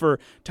go for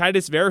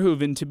Titus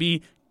Verhoeven to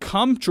be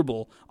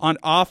comfortable on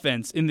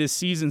offense in this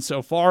season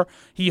so far.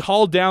 He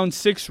hauled down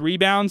 6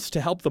 rebounds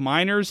to help the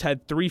Miners,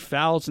 had 3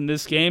 fouls in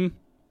this game.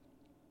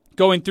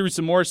 Going through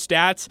some more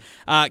stats,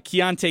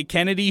 Keontae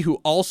Kennedy, who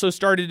also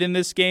started in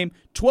this game,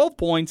 12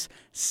 points,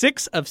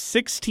 6 of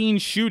 16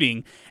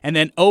 shooting, and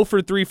then 0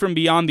 for 3 from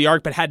beyond the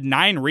arc, but had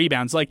 9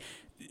 rebounds.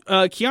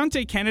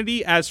 Keontae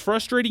Kennedy, as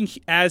frustrating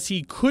as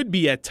he could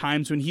be at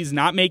times when he's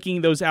not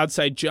making those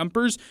outside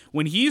jumpers,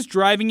 when he's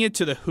driving it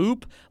to the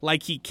hoop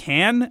like he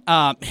can,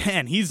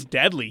 man, he's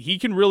deadly. He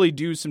can really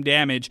do some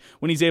damage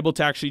when he's able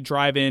to actually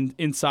drive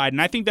inside,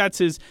 and I think that's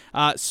his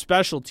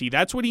specialty.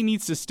 That's what he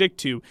needs to stick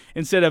to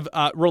instead of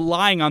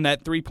relying on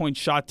that three-point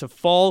shot to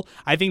fall.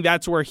 I think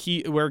that's where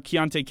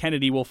Keontae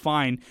Kennedy will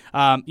find,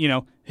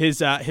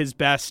 his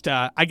best,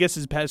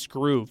 his best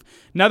groove.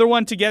 Another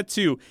one to get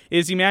to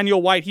is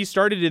Emmanuel White. He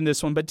started in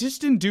this one, but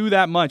just didn't do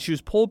that much. He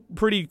was pulled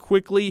pretty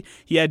quickly.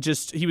 He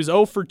was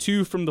 0 for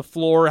 2 from the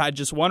floor, had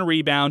just 1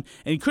 rebound,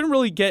 and he couldn't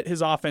really get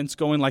his offense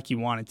going like he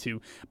wanted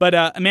to. But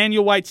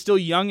Emmanuel White's still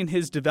young in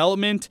his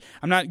development.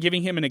 I'm not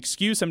giving him an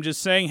excuse. I'm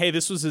just saying, hey,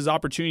 this was his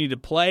opportunity to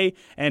play,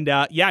 and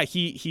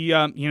he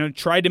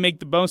tried to make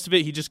the most of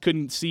it. He just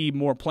couldn't see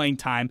more playing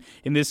time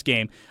in this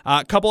game.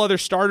 A couple other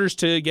starters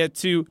to get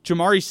to.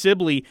 Jamari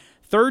Sibley,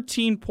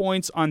 13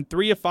 points on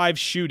 3 of 5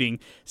 shooting,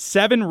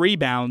 7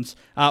 rebounds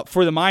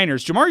for the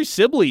Miners. Jamari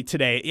Sibley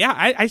today,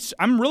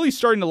 I'm really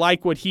starting to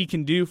like what he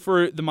can do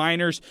for the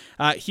Miners.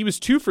 He was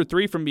 2 for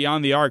 3 from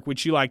beyond the arc,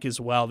 which you like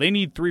as well. They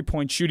need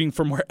 3-point shooting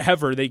from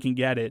wherever they can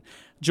get it.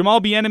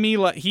 Jamal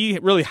Bieniemy, he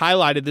really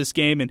highlighted this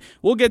game, and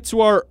we'll get to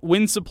our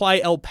Win Supply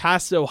El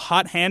Paso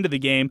hot hand of the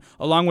game,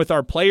 along with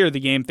our player of the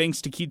game,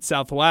 thanks to Keith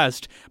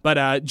Southwest.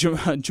 But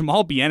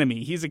Jamal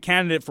Bieniemy, he's a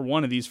candidate for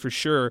one of these for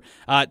sure.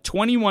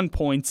 21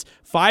 points,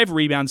 5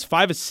 rebounds,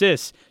 5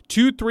 assists,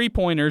 2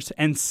 3-pointers,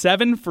 and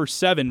 7 for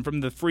 7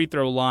 from the free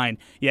throw line.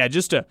 Yeah,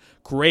 just a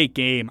great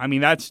game. I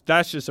mean, that's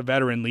just a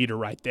veteran leader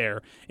right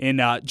there in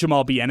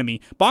Jamal Bieniemy.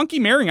 Bonky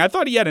Merring, I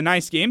thought he had a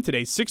nice game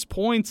today. 6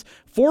 points,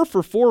 4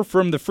 for 4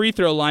 from the free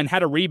throw line,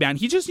 had a rebound.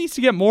 He just needs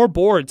to get more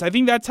boards. I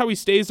think that's how he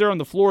stays there on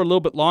the floor a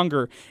little bit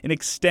longer in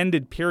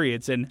extended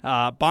periods. And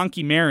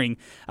Bonky Merring,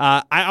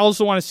 I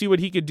also want to see what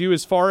he could do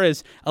as far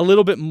as a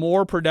little bit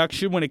more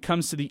production when it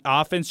comes to the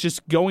offense,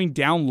 just going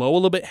down low a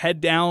little bit,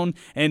 head down,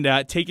 and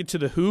take it to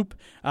the hoop.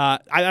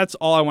 That's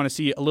all I want to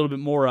see a little bit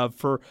more of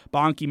for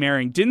Bonky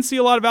Merring. Didn't see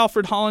a lot of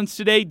Alfred Hollins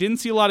today. Didn't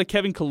see a lot of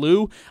Kevin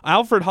Kalu.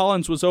 Alfred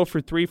Hollins was 0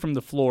 for 3 from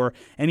the floor,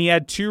 and he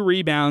had 2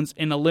 rebounds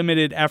in a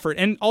limited effort,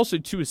 and also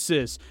 2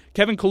 assists.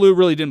 Kevin Kalu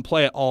really didn't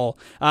play at all.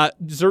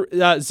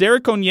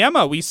 Zarek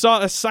Onyema, we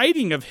saw a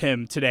sighting of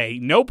him today.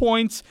 No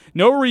points,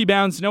 no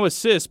rebounds, no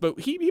assists, but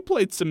he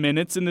played some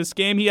minutes in this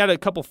game. He had a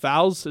couple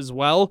fouls as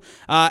well.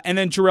 And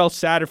then Jarrell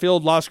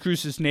Satterfield, Las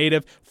Cruces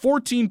native,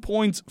 14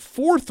 points,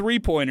 4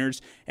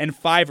 3-pointers, and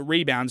 5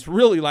 rebounds.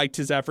 Really liked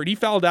his effort. He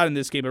fouled out in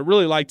this game, but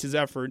really liked his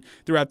effort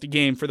throughout the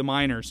game for the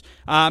Miners.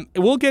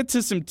 We'll get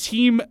to some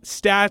team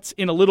stats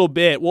in a little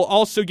bit. We'll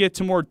also get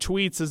to more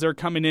tweets as they're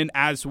coming in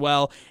as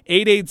well.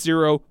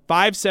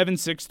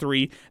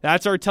 880-5763.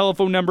 That's our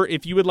telephone number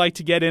if you would like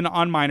to get in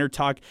on Miner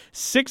Talk.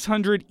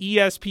 600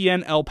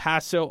 ESPN El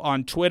Paso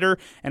on Twitter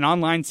and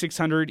online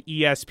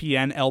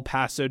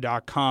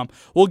 600ESPNElPaso.com.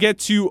 We'll get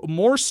to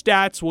more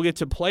stats. We'll get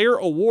to player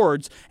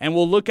awards, and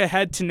we'll look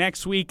ahead to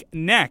next week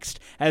next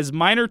as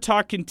Miner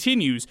Talk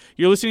continues.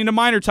 You're listening to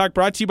Miner Talk,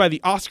 brought to you by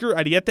the Oscar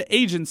Arieta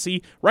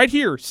Agency, right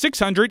here,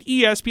 600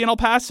 ESPN El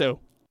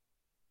Paso.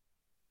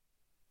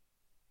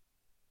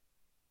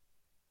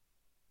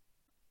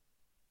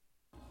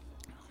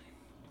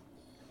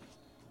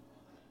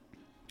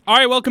 All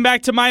right, welcome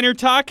back to Miner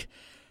Talk.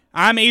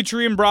 I'm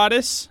Adrian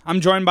Broadus.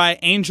 I'm joined by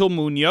Angel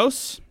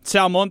Munoz.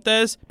 Sal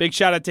Montes, big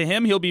shout out to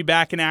him. He'll be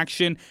back in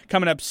action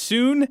coming up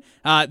soon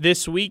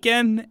this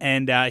weekend,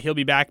 and he'll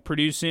be back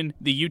producing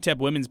the UTEP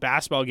women's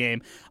basketball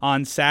game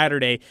on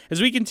Saturday. As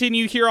we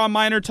continue here on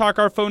Miner Talk,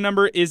 our phone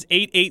number is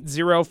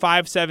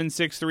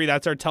 880-5763.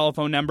 That's our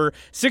telephone number.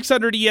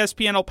 600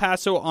 ESPN El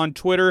Paso on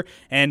Twitter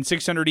and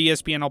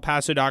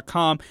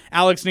 600ESPNElPaso.com.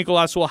 Alex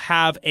Nicolas will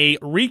have a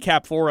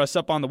recap for us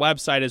up on the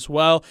website as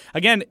well.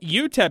 Again,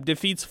 UTEP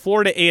defeats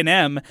Florida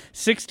A&M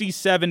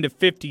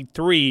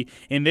 67-53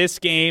 in this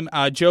game.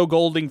 Joe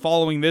Golding,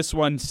 following this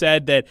one,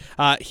 said that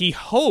he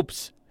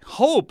hopes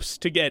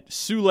to get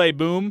Sule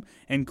Boom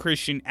and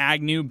Christian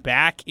Agnew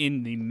back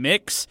in the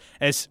mix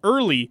as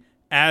early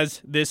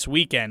as this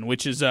weekend,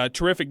 which is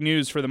terrific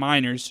news for the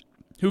Miners,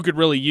 who could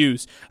really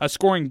use a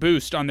scoring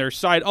boost on their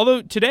side.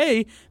 Although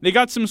today, they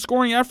got some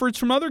scoring efforts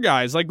from other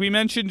guys. Like we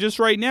mentioned just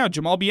right now,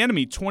 Jamal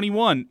Bieniemy,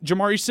 21,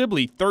 Jamari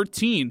Sibley,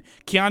 13,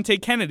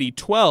 Keontae Kennedy,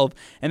 12,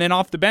 and then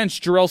off the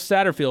bench, Jarrell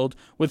Satterfield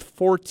with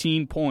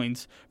 14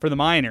 points for the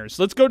Miners.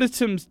 Let's go to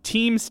some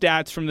team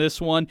stats from this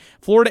one.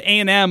 Florida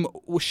A&M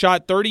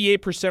shot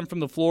 38% from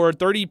the floor,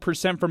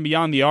 30% from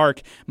beyond the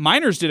arc.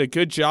 Miners did a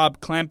good job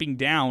clamping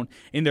down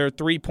in their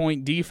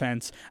three-point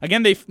defense.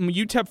 Again,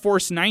 UTEP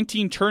forced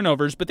 19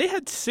 turnovers, but they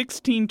had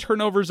 16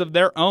 turnovers of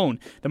their own.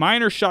 The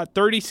Miners shot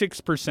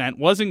 36%,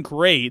 wasn't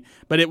great,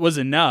 but it was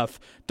enough.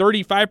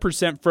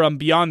 35% from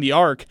beyond the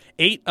arc,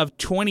 8 of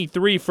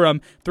 23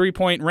 from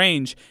three-point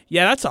range.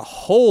 Yeah, that's a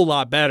whole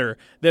lot better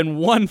than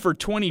 1 for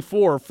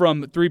 24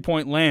 from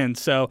three-point land.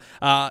 So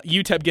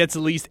UTEP gets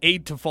at least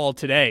 8 to fall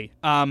today.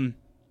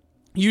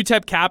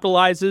 UTEP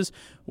capitalizes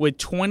with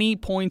 20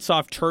 points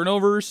off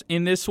turnovers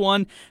in this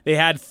one. They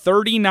had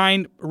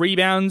 39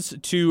 rebounds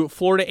to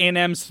Florida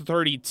A&M's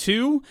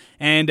 32,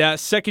 and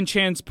second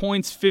chance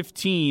points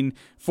 15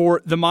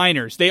 for the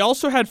Miners. They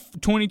also had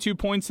 22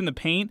 points in the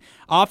paint.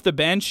 Off the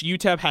bench,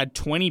 UTEP had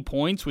 20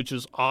 points, which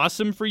was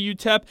awesome for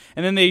UTEP,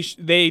 and then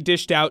they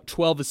dished out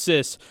 12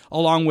 assists,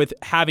 along with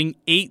having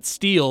 8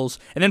 steals,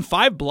 and then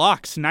 5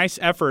 blocks. Nice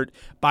effort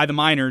by the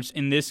Miners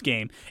in this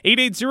game.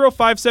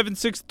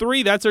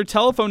 880-5763, that's our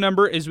telephone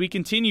number as we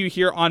continue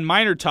here on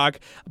Miner Talk.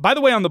 By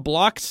the way, on the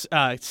blocks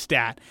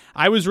stat,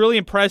 I was really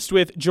impressed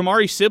with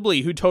Jamari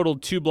Sibley, who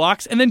totaled 2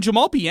 blocks, and then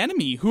Jamal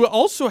Bieniemy, who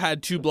also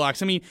had 2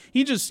 blocks. I mean,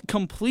 he just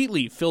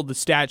completely filled the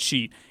stat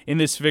sheet in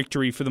this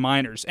victory for the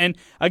Miners. And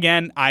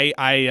again,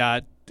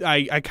 I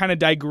kind of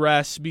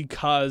digress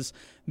because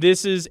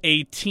this is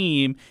a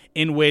team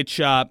in which,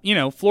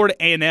 Florida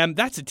A&M,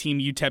 that's a team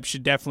UTEP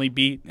should definitely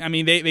beat. I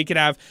mean, they could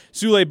have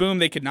Souley Boum.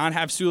 They could not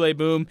have Souley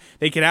Boum.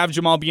 They could have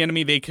Jamal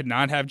Bieniemy. They could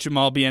not have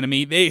Jamal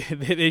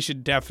Bieniemy. They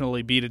should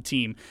definitely beat a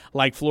team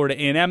like Florida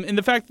A&M. And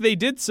the fact that they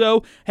did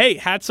so, hey,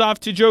 hats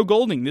off to Joe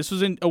Golding. This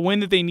was a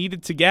win that they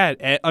needed to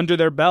get under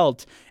their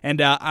belt.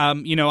 And, a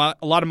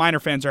lot of Miner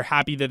fans are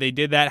happy that they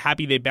did that,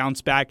 happy they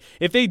bounced back.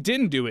 If they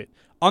didn't do it,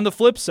 on the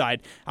flip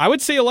side, I would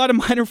say a lot of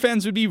Miner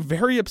fans would be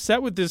very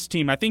upset with this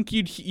team. I think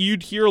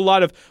you'd hear a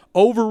lot of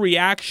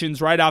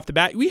overreactions right off the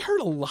bat. We heard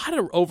a lot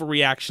of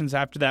overreactions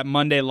after that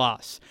Monday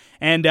loss.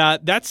 And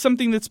that's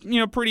something that's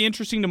pretty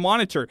interesting to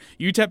monitor.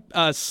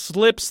 UTEP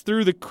slips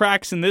through the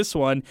cracks in this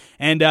one,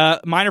 and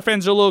Miner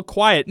fans are a little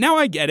quiet. Now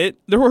I get it.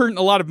 There weren't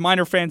a lot of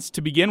Miner fans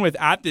to begin with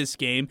at this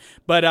game,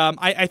 but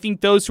I think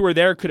those who were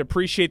there could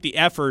appreciate the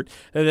effort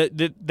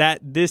that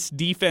this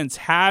defense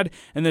had,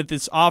 and that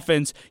this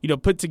offense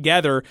put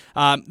together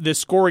the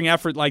scoring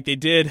effort like they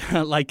did,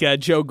 like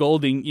Joe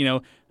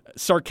Golding,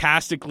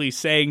 sarcastically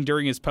saying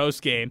during his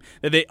postgame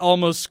that they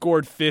almost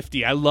scored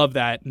 50. I love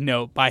that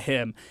note by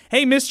him.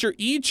 Hey, Mr.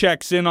 E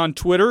checks in on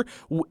Twitter.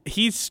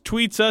 He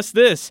tweets us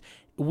this: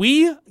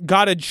 we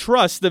gotta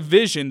trust the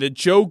vision that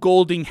Joe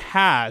Golding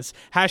has.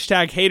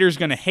 Hashtag haters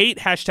gonna hate.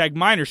 Hashtag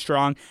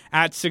Minerstrong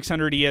at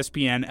 600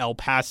 ESPN El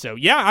Paso.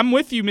 Yeah, I'm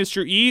with you,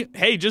 Mr. E.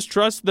 Hey, just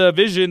trust the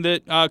vision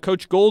that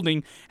Coach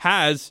Golding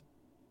has,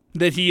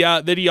 that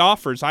he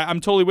offers. I'm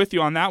totally with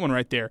you on that one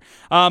right there.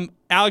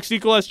 Alex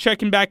Nicolas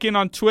checking back in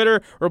on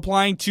Twitter,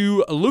 replying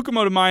to Luka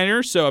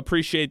Miner, so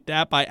appreciate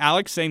that by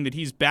Alex, saying that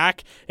he's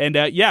back. And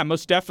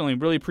most definitely,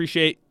 really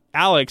appreciate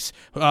Alex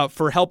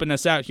for helping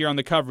us out here on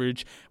the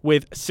coverage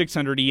with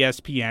 600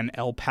 ESPN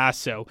El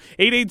Paso.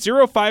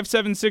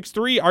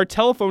 880-5763, our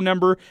telephone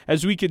number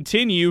as we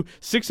continue.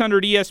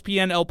 600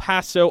 ESPN El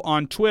Paso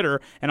on Twitter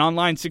and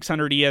online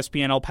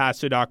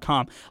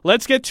 600ESPNElPaso.com.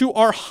 Let's get to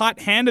our hot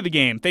hand of the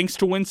game. Thanks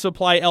to Wind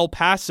Supply El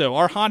Paso.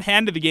 Our hot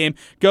hand of the game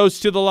goes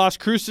to the Las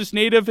Cruces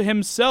native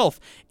himself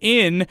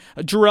in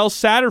Jarrell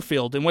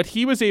Satterfield and what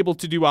he was able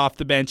to do off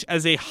the bench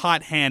as a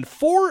hot hand.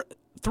 4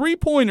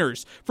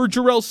 3-pointers for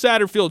Jarrell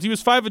Satterfield. He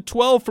was 5 of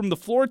 12 from the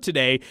floor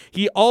today.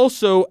 He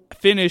also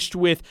finished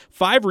with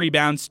 5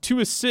 rebounds, 2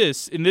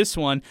 assists in this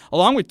one,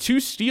 along with 2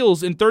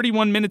 steals in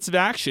 31 minutes of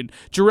action.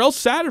 Jarrell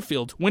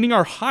Satterfield winning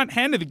our hot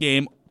hand of the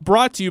game,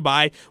 brought to you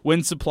by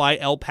Wind Supply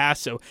El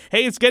Paso.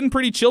 Hey, it's getting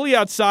pretty chilly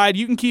outside.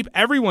 You can keep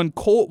everyone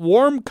cold,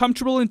 warm,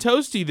 comfortable, and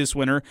toasty this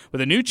winter with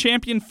a new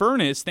Champion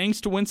furnace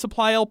thanks to Wind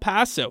Supply El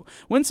Paso.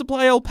 Wind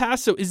Supply El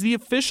Paso is the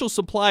official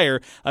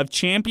supplier of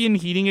Champion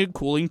heating and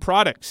cooling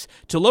products.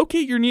 To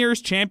locate your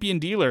nearest Champion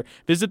dealer,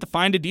 visit the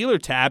Find a Dealer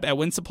tab at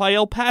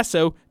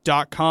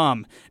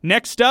WindSupplyElPaso.com.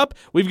 Next up,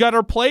 we've got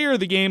our Player of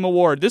the Game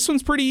award. This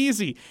one's pretty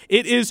easy.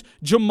 It is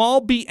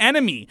Jamal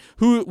Bieniemy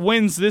who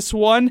wins this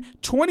one.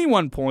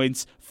 21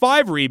 points,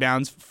 5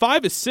 rebounds,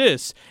 5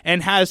 assists,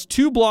 and has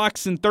 2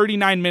 blocks in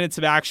 39 minutes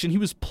of action. He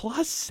was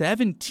plus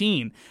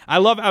 17. I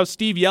love how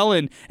Steve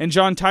Yellen and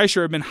John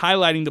Teicher have been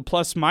highlighting the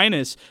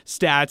plus-minus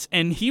stats,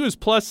 and he was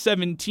plus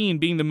 17,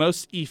 being the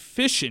most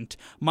efficient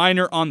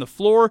Miner on the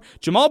floor.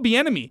 Jamal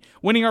Bieniemy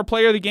winning our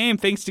Player of the Game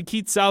thanks to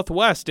Keats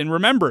Southwest. And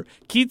remember,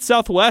 Keats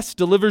Southwest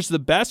delivers the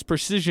best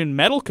precision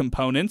metal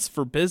components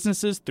for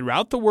businesses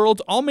throughout the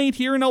world, all made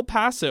here in El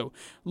Paso.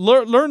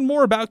 Learn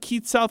more about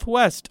Keats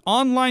Southwest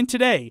online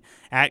today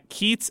at at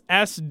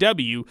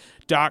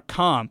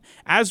KeatsSW.com.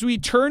 As we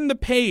turn the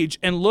page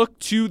and look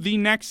to the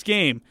next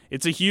game,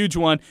 it's a huge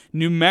one.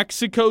 New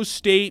Mexico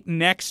State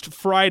next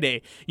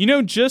Friday.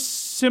 Just as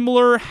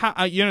similar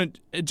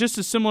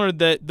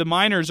that the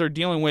Miners are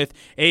dealing with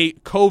a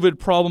COVID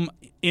problem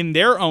in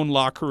their own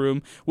locker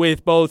room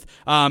with both,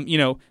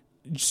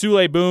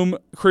 Sule Boom,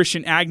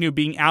 Christian Agnew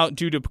being out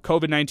due to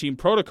COVID-19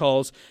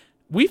 protocols.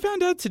 We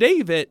found out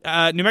today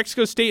that New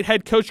Mexico State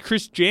head coach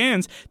Chris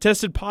Jans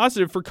tested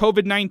positive for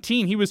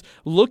COVID-19. He was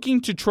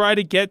looking to try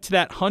to get to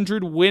that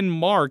 100-win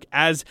mark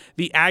as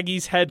the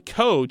Aggies head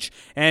coach,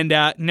 and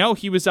no,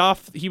 he was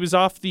off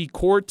the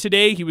court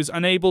today. He was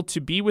unable to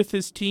be with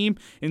his team.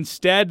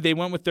 Instead, they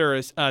went with their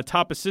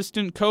top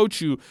assistant coach,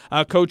 who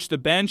coached the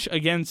bench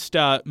against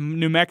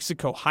New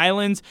Mexico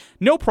Highlands.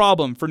 No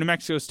problem for New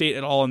Mexico State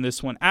at all in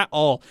this one, at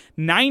all.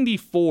 They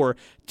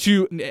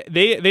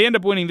end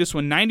up winning this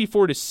one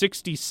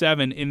 94-67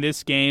 in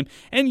this game,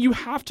 and you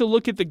have to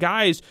look at the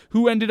guys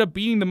who ended up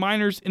beating the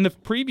Miners in the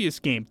previous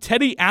game.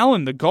 Teddy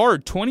Allen, the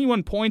guard,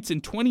 21 points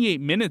in 28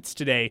 minutes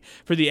today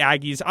for the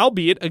Aggies,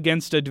 albeit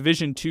against a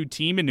Division II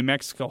team in New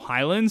Mexico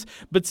Highlands,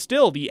 but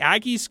still, the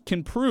Aggies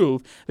can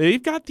prove that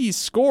they've got these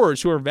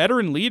scorers who are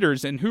veteran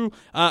leaders and who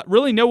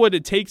really know what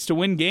it takes to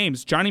win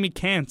games. Johnny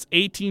McCants,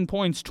 18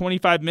 points,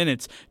 25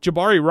 minutes.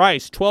 Jabari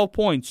Rice, 12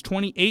 points,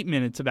 28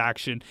 minutes of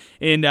action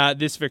in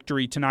this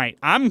victory tonight.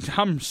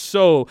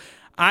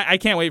 I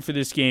can't wait for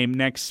this game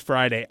next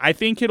Friday. I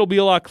think it'll be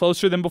a lot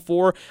closer than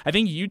before. I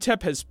think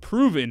UTEP has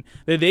proven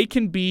that they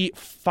can be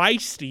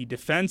feisty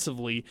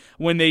defensively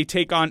when they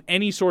take on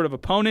any sort of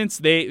opponents.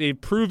 They've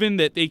proven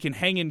that they can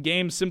hang in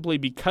games simply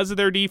because of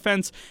their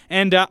defense.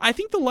 And I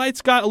think the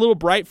lights got a little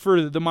bright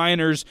for the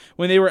Miners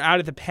when they were out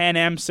at the Pan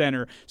Am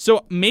Center.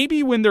 So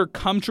maybe when they're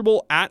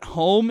comfortable at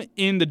home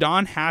in the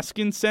Don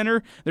Haskins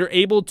Center, they're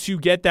able to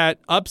get that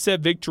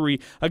upset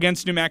victory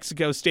against New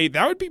Mexico State.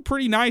 That would be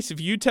pretty nice if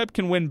UTEP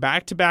can win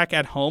back-to-back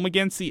at home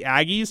against the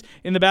Aggies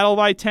in the Battle of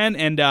I-10.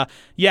 And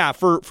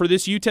for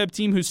this UTEP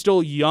team who's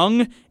still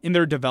young in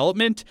their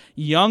development,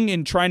 young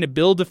in trying to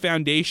build a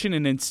foundation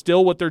and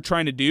instill what they're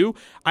trying to do,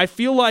 I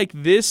feel like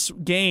this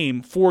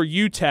game for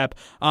UTEP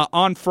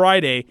on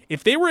Friday,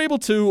 if they were able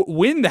to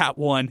win that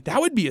one,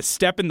 that would be a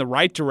step in the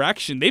right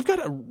direction. They've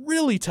got a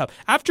really tough,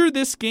 after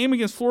this game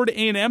against Florida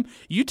A&M,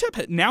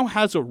 UTEP now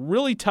has a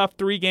really tough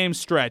 3-game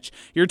stretch.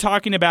 You're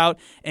talking about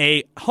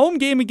a home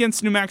game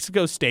against New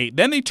Mexico State,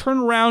 then they turn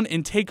around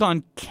and take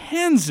on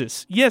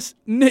Kansas. Yes,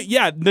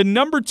 the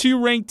number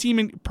 2 ranked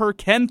team per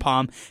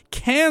KenPom,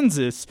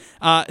 Kansas,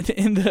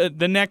 in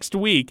the next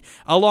week,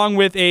 along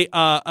with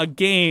a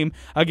game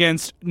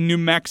against New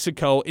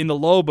Mexico in the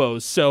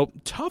Lobos. So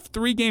tough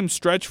 3-game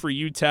stretch for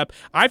UTEP.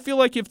 I feel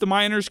like if the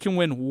Miners can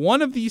win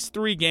one of these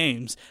 3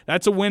 games,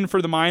 that's a win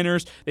for the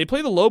Miners. They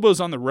play the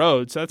Lobos on the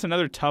road, so that's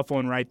another tough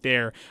one right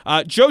there.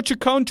 Joe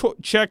Chacon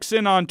checks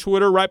in on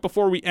Twitter right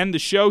before we end the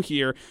show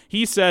here.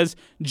 He says,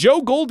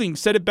 Joe Golding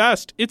said it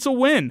best. It's a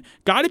win.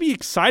 Got to be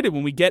excited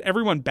when we get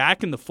everyone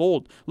back in the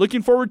fold.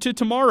 Looking forward to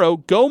tomorrow.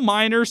 Go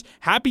Miners.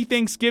 Happy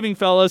Thanksgiving,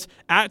 fellas.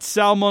 At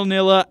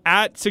Salmonella,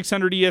 at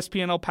 600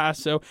 ESPN El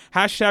Paso.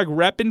 Hashtag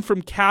reppin'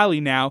 from Cali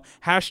now.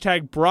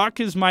 Hashtag Brock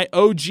is my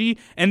OG.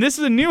 And this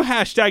is a new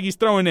hashtag he's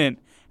throwing in.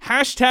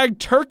 Hashtag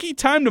turkey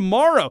time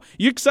tomorrow.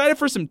 You excited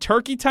for some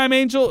turkey time,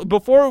 Angel?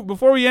 Before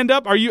we end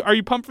up, are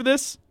you pumped for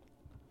this?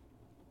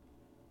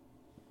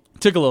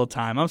 Took a little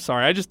time. I'm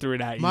sorry. I just threw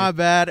it at you. My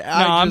bad.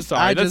 I'm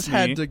sorry. I just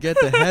had to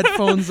get the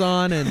headphones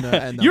on and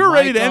the you were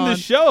ready mic to end on. the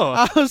show.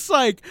 I was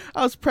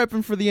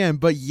prepping for the end,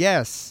 but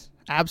yes.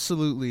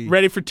 Absolutely.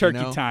 Ready for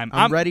turkey time.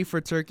 I'm ready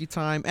for turkey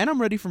time, and I'm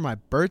ready for my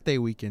birthday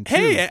weekend, too.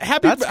 Hey,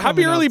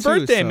 happy early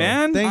birthday,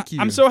 man. Thank you.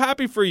 I'm so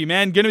happy for you,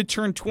 man. Going to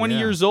turn 20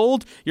 years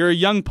old. You're a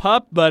young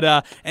pup, but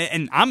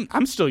and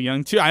I'm still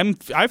young, too.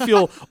 I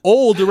feel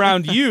old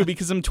around you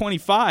because I'm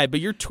 25, but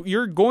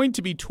you're going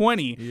to be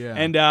 20. Yeah.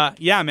 And,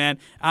 man,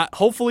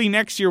 hopefully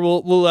next year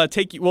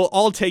we'll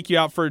all take you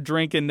out for a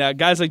drink, and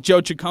guys like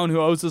Joe Chacon, who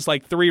owes us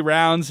like 3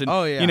 rounds and,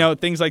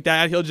 things like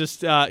that,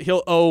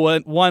 he'll owe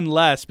one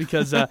less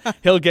because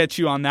he'll get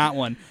you on that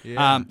one.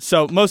 Yeah.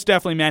 So most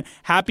definitely, man.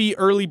 Happy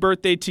early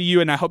birthday to you,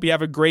 and I hope you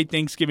have a great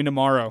Thanksgiving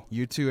tomorrow.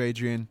 You too,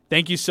 Adrian.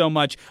 Thank you so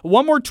much.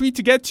 One more tweet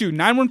to get to.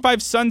 915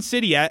 Sun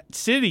City at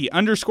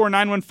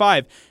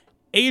City_915.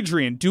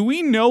 Adrian, do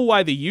we know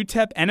why the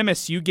UTEP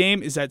NMSU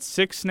game is at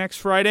 6 next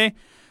Friday?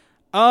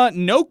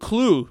 No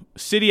clue.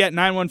 City at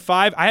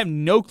 915. I have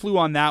no clue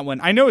on that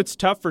one. I know it's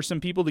tough for some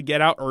people to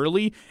get out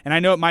early, and I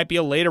know it might be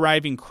a late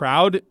arriving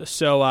crowd.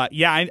 So,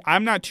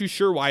 I'm not too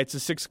sure why it's a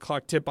 6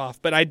 o'clock tip-off,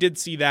 but I did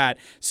see that.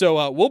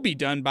 So, we'll be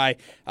done by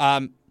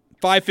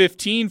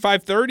 5:15,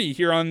 5:30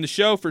 here on the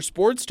show for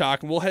Sports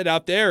Talk, and we'll head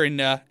out there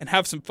and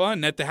have some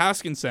fun at the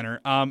Haskins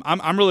Center.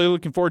 I'm really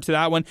looking forward to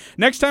that one.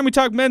 Next time we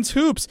talk men's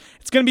hoops,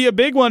 it's going to be a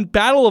big one.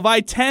 Battle of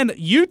I-10.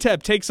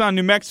 UTEP takes on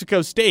New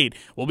Mexico State.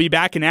 We'll be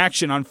back in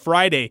action on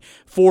Friday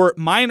for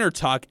Miner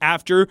Talk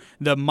after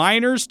the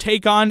Miners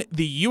take on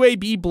the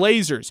UAB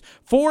Blazers.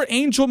 For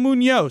Angel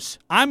Munoz,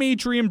 I'm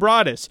Adrian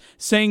Broadus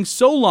saying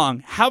so long.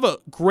 Have a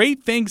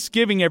great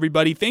Thanksgiving,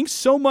 everybody. Thanks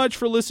so much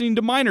for listening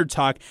to Miner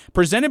Talk,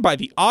 presented by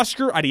the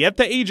Oscar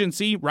Arieta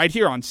Agency right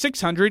here on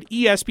 600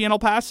 ESPN El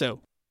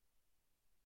Paso.